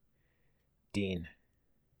if? Dean.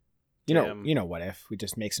 You know what if we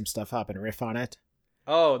just make some stuff up and riff on it?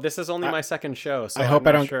 Oh, this is only my second show, so I hope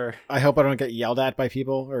I'm not sure. I hope I don't get yelled at by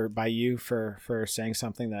people or by you for saying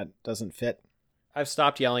something that doesn't fit. I've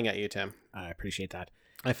stopped yelling at you, Tim. I appreciate that.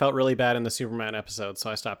 I felt really bad in the Superman episode, so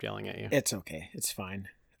I stopped yelling at you. It's okay. It's fine.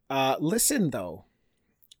 Listen, though.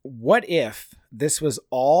 What if this was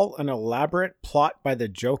all an elaborate plot by the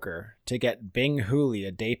Joker to get Bing Hooley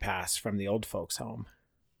a day pass from the old folks' home?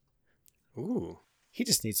 Ooh. He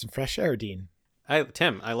just needs some fresh air, Dean.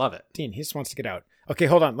 Tim, I love it. Dean, he just wants to get out. Okay,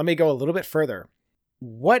 hold on. Let me go a little bit further.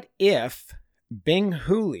 What if Bing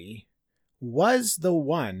Hooley was the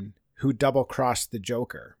one who double-crossed the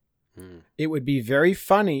Joker? It would be very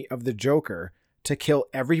funny of the Joker to kill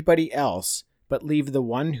everybody else, but leave the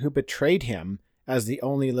one who betrayed him as the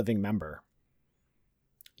only living member.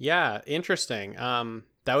 Yeah, interesting.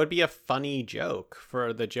 That would be a funny joke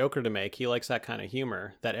for the Joker to make. He likes that kind of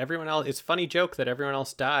humor. That everyone else, it's a funny joke that everyone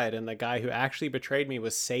else died and the guy who actually betrayed me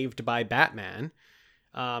was saved by Batman.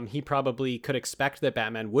 He probably could expect that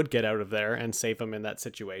Batman would get out of there and save him in that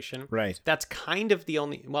situation. Right. That's kind of the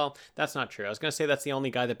only, well, that's not true. I was going to say that's the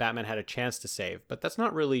only guy that Batman had a chance to save, but that's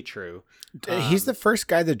not really true. He's the first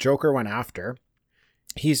guy the Joker went after.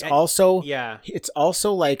 He's also, yeah. It's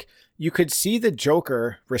also like you could see the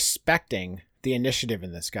Joker respecting the initiative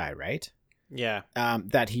in this guy, right? Yeah.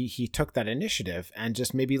 That he took that initiative and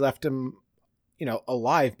just maybe left him,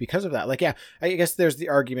 alive because of that. Like, yeah, I guess there's the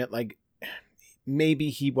argument, like, maybe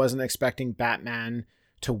he wasn't expecting Batman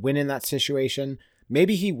to win in that situation.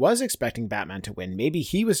 Maybe he was expecting Batman to win. Maybe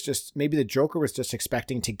the Joker was just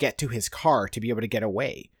expecting to get to his car to be able to get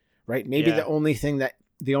away, right? Maybe Yeah.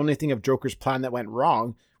 the only thing of Joker's plan that went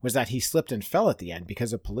wrong was that he slipped and fell at the end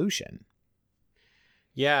because of pollution.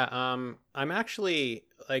 Yeah, I'm actually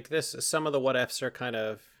like this. Some of the what ifs are kind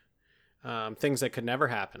of things that could never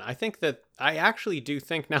happen. I actually do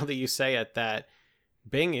think now that you say it that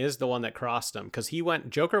Bing is the one that crossed him because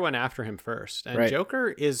Joker went after him first, and Right. Joker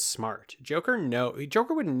is smart. Joker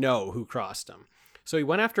would know who crossed him, so he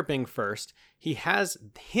went after Bing first. He has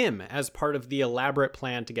him as part of the elaborate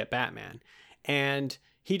plan to get Batman, and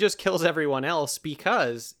he just kills everyone else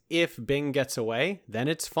because if Bing gets away, then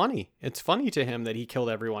it's funny. It's funny to him that he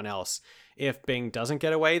killed everyone else. If Bing doesn't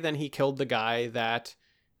get away, then he killed the guy that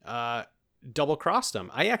double-crossed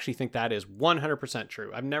him. I actually think that is 100%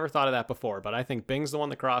 true. I've never thought of that before, but I think Bing's the one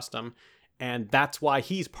that crossed him, and that's why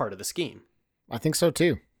he's part of the scheme. I think so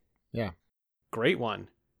too. Yeah. Great one.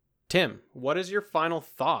 Tim, what is your final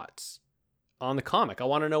thoughts on the comic? I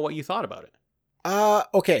want to know what you thought about it.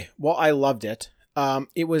 Okay. Well, I loved it.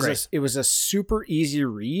 It was Great. a super easy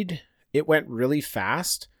read. It went really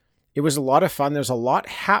fast. It was a lot of fun. There's a lot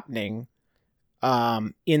happening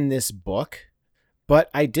in this book, but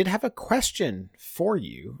I did have a question for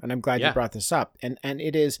you, and I'm glad you brought this up. And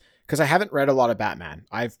it is because I haven't read a lot of Batman.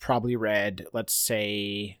 I've probably read, let's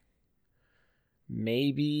say,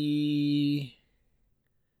 maybe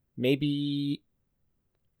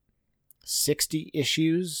 60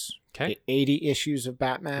 issues, Okay. 80 issues of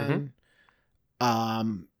Batman.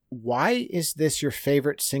 Why is this your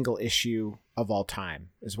favorite single issue of all time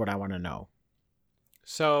is what I want to know.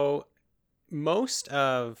 So most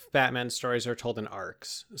of Batman's stories are told in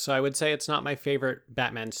arcs. So I would say it's not my favorite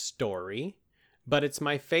Batman story, but it's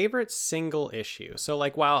my favorite single issue. So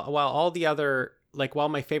like while all the other like, while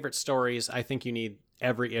my favorite stories, I think you need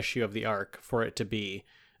every issue of the arc for it to be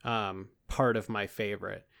part of my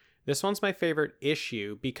favorite. This one's my favorite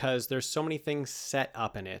issue because there's so many things set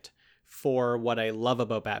up in it for what I love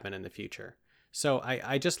about Batman in the future. So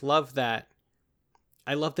I just love that.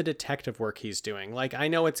 I love the detective work he's doing. Like, I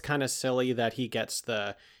know it's kind of silly that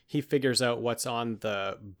he figures out what's on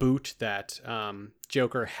the boot that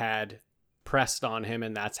Joker had pressed on him,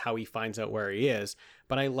 and that's how he finds out where he is.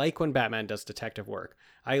 But I like when Batman does detective work.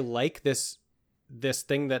 I like this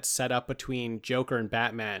thing that's set up between Joker and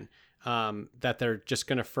Batman, that they're just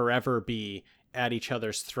going to forever be at each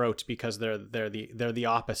other's throats because they're the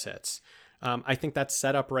opposites. I think that's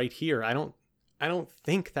set up right here. I don't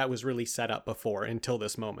think that was really set up before until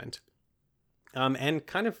this moment. And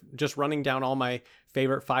kind of just running down all my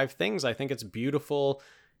favorite 5 things, I think it's beautiful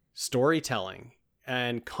storytelling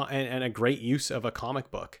and a great use of a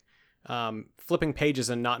comic book. Flipping pages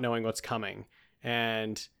and not knowing what's coming,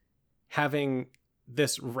 and having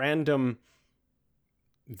this random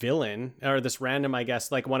villain, or this random, I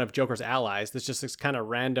guess, like one of Joker's allies, that's just this kind of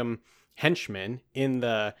random henchman in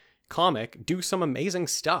the comic, do some amazing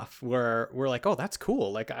stuff where we're like, oh, that's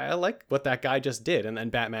cool. Like, I like what that guy just did. And then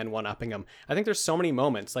Batman one-upping him. I think there's so many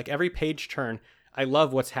moments, like every page turn, I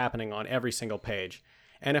love what's happening on every single page.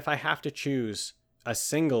 And if I have to choose a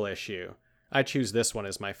single issue, I choose this one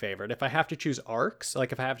as my favorite. If I have to choose arcs,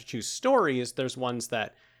 like if I have to choose stories, there's ones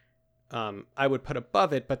that I would put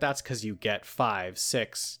above it, but that's because you get 5,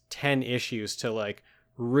 6, 10 issues to like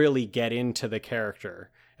really get into the character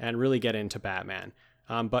and really get into Batman.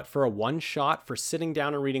 But for a one shot, for sitting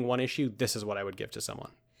down and reading one issue, this is what I would give to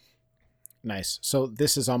someone. Nice. So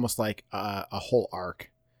this is almost like a whole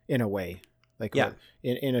arc in a way. Like, yeah.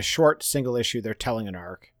 In a short single issue, they're telling an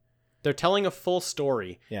arc. They're telling a full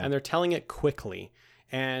story, yeah. And they're telling it quickly.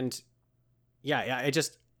 And yeah,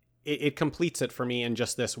 it completes it for me in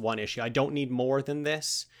just this one issue. I don't need more than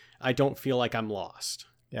this. I don't feel like I'm lost.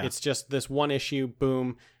 Yeah. It's just this one issue,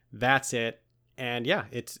 boom, that's it. And yeah,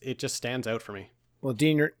 it just stands out for me. Well,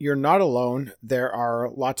 Dean, you're not alone. There are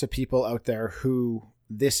lots of people out there who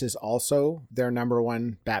this is also their number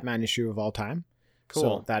one Batman issue of all time. Cool.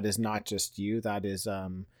 So that is not just you. That is a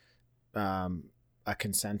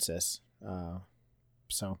consensus.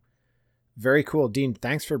 So very cool. Dean,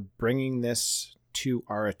 thanks for bringing this to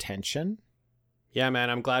our attention. Yeah, man,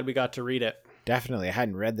 I'm glad we got to read it. Definitely. I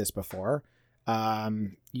hadn't read this before.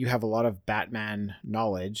 You have a lot of Batman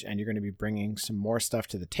knowledge, and you're going to be bringing some more stuff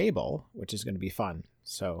to the table, which is going to be fun.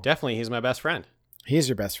 So definitely, he's my best friend. He is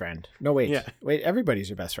your best friend. No, wait. Yeah. Wait, everybody's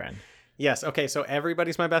your best friend. Yes. Okay, so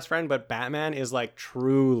everybody's my best friend, but Batman is like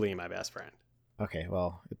truly my best friend. Okay,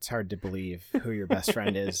 well, it's hard to believe who your best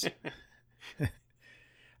friend is.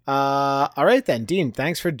 All right then, Dean,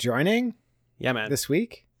 thanks for joining. Yeah, man. This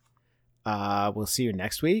week. We'll see you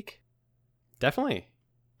next week. Definitely.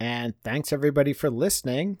 And thanks everybody for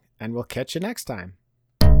listening, and we'll catch you next time.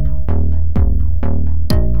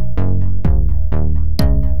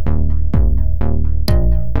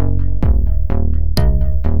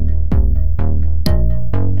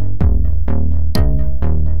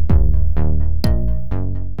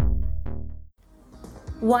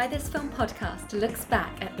 Why This Film Podcast looks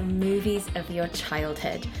back at the movies of your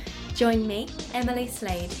childhood. Join me, Emily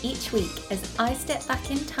Slade, each week as I step back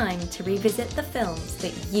in time to revisit the films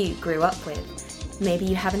that you grew up with. Maybe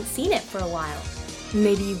you haven't seen it for a while.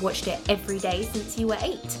 Maybe you watched it every day since you were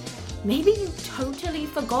 8. Maybe you totally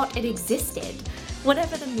forgot it existed.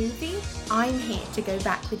 Whatever the movie, I'm here to go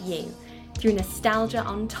back with you through nostalgia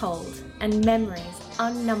untold and memories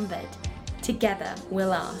unnumbered. Together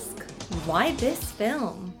we'll ask, why this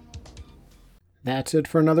film? That's it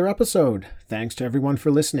for another episode. Thanks to everyone for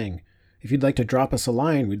listening. If you'd like to drop us a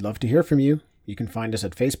line, we'd love to hear from you. You can find us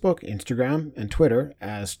at Facebook, Instagram, and Twitter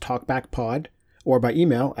as TalkbackPod, or by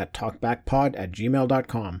email at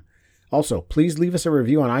talkbackpod@gmail.com. Also, please leave us a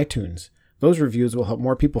review on iTunes. Those reviews will help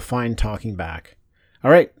more people find Talking Back.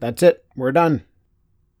 All right, that's it. We're done.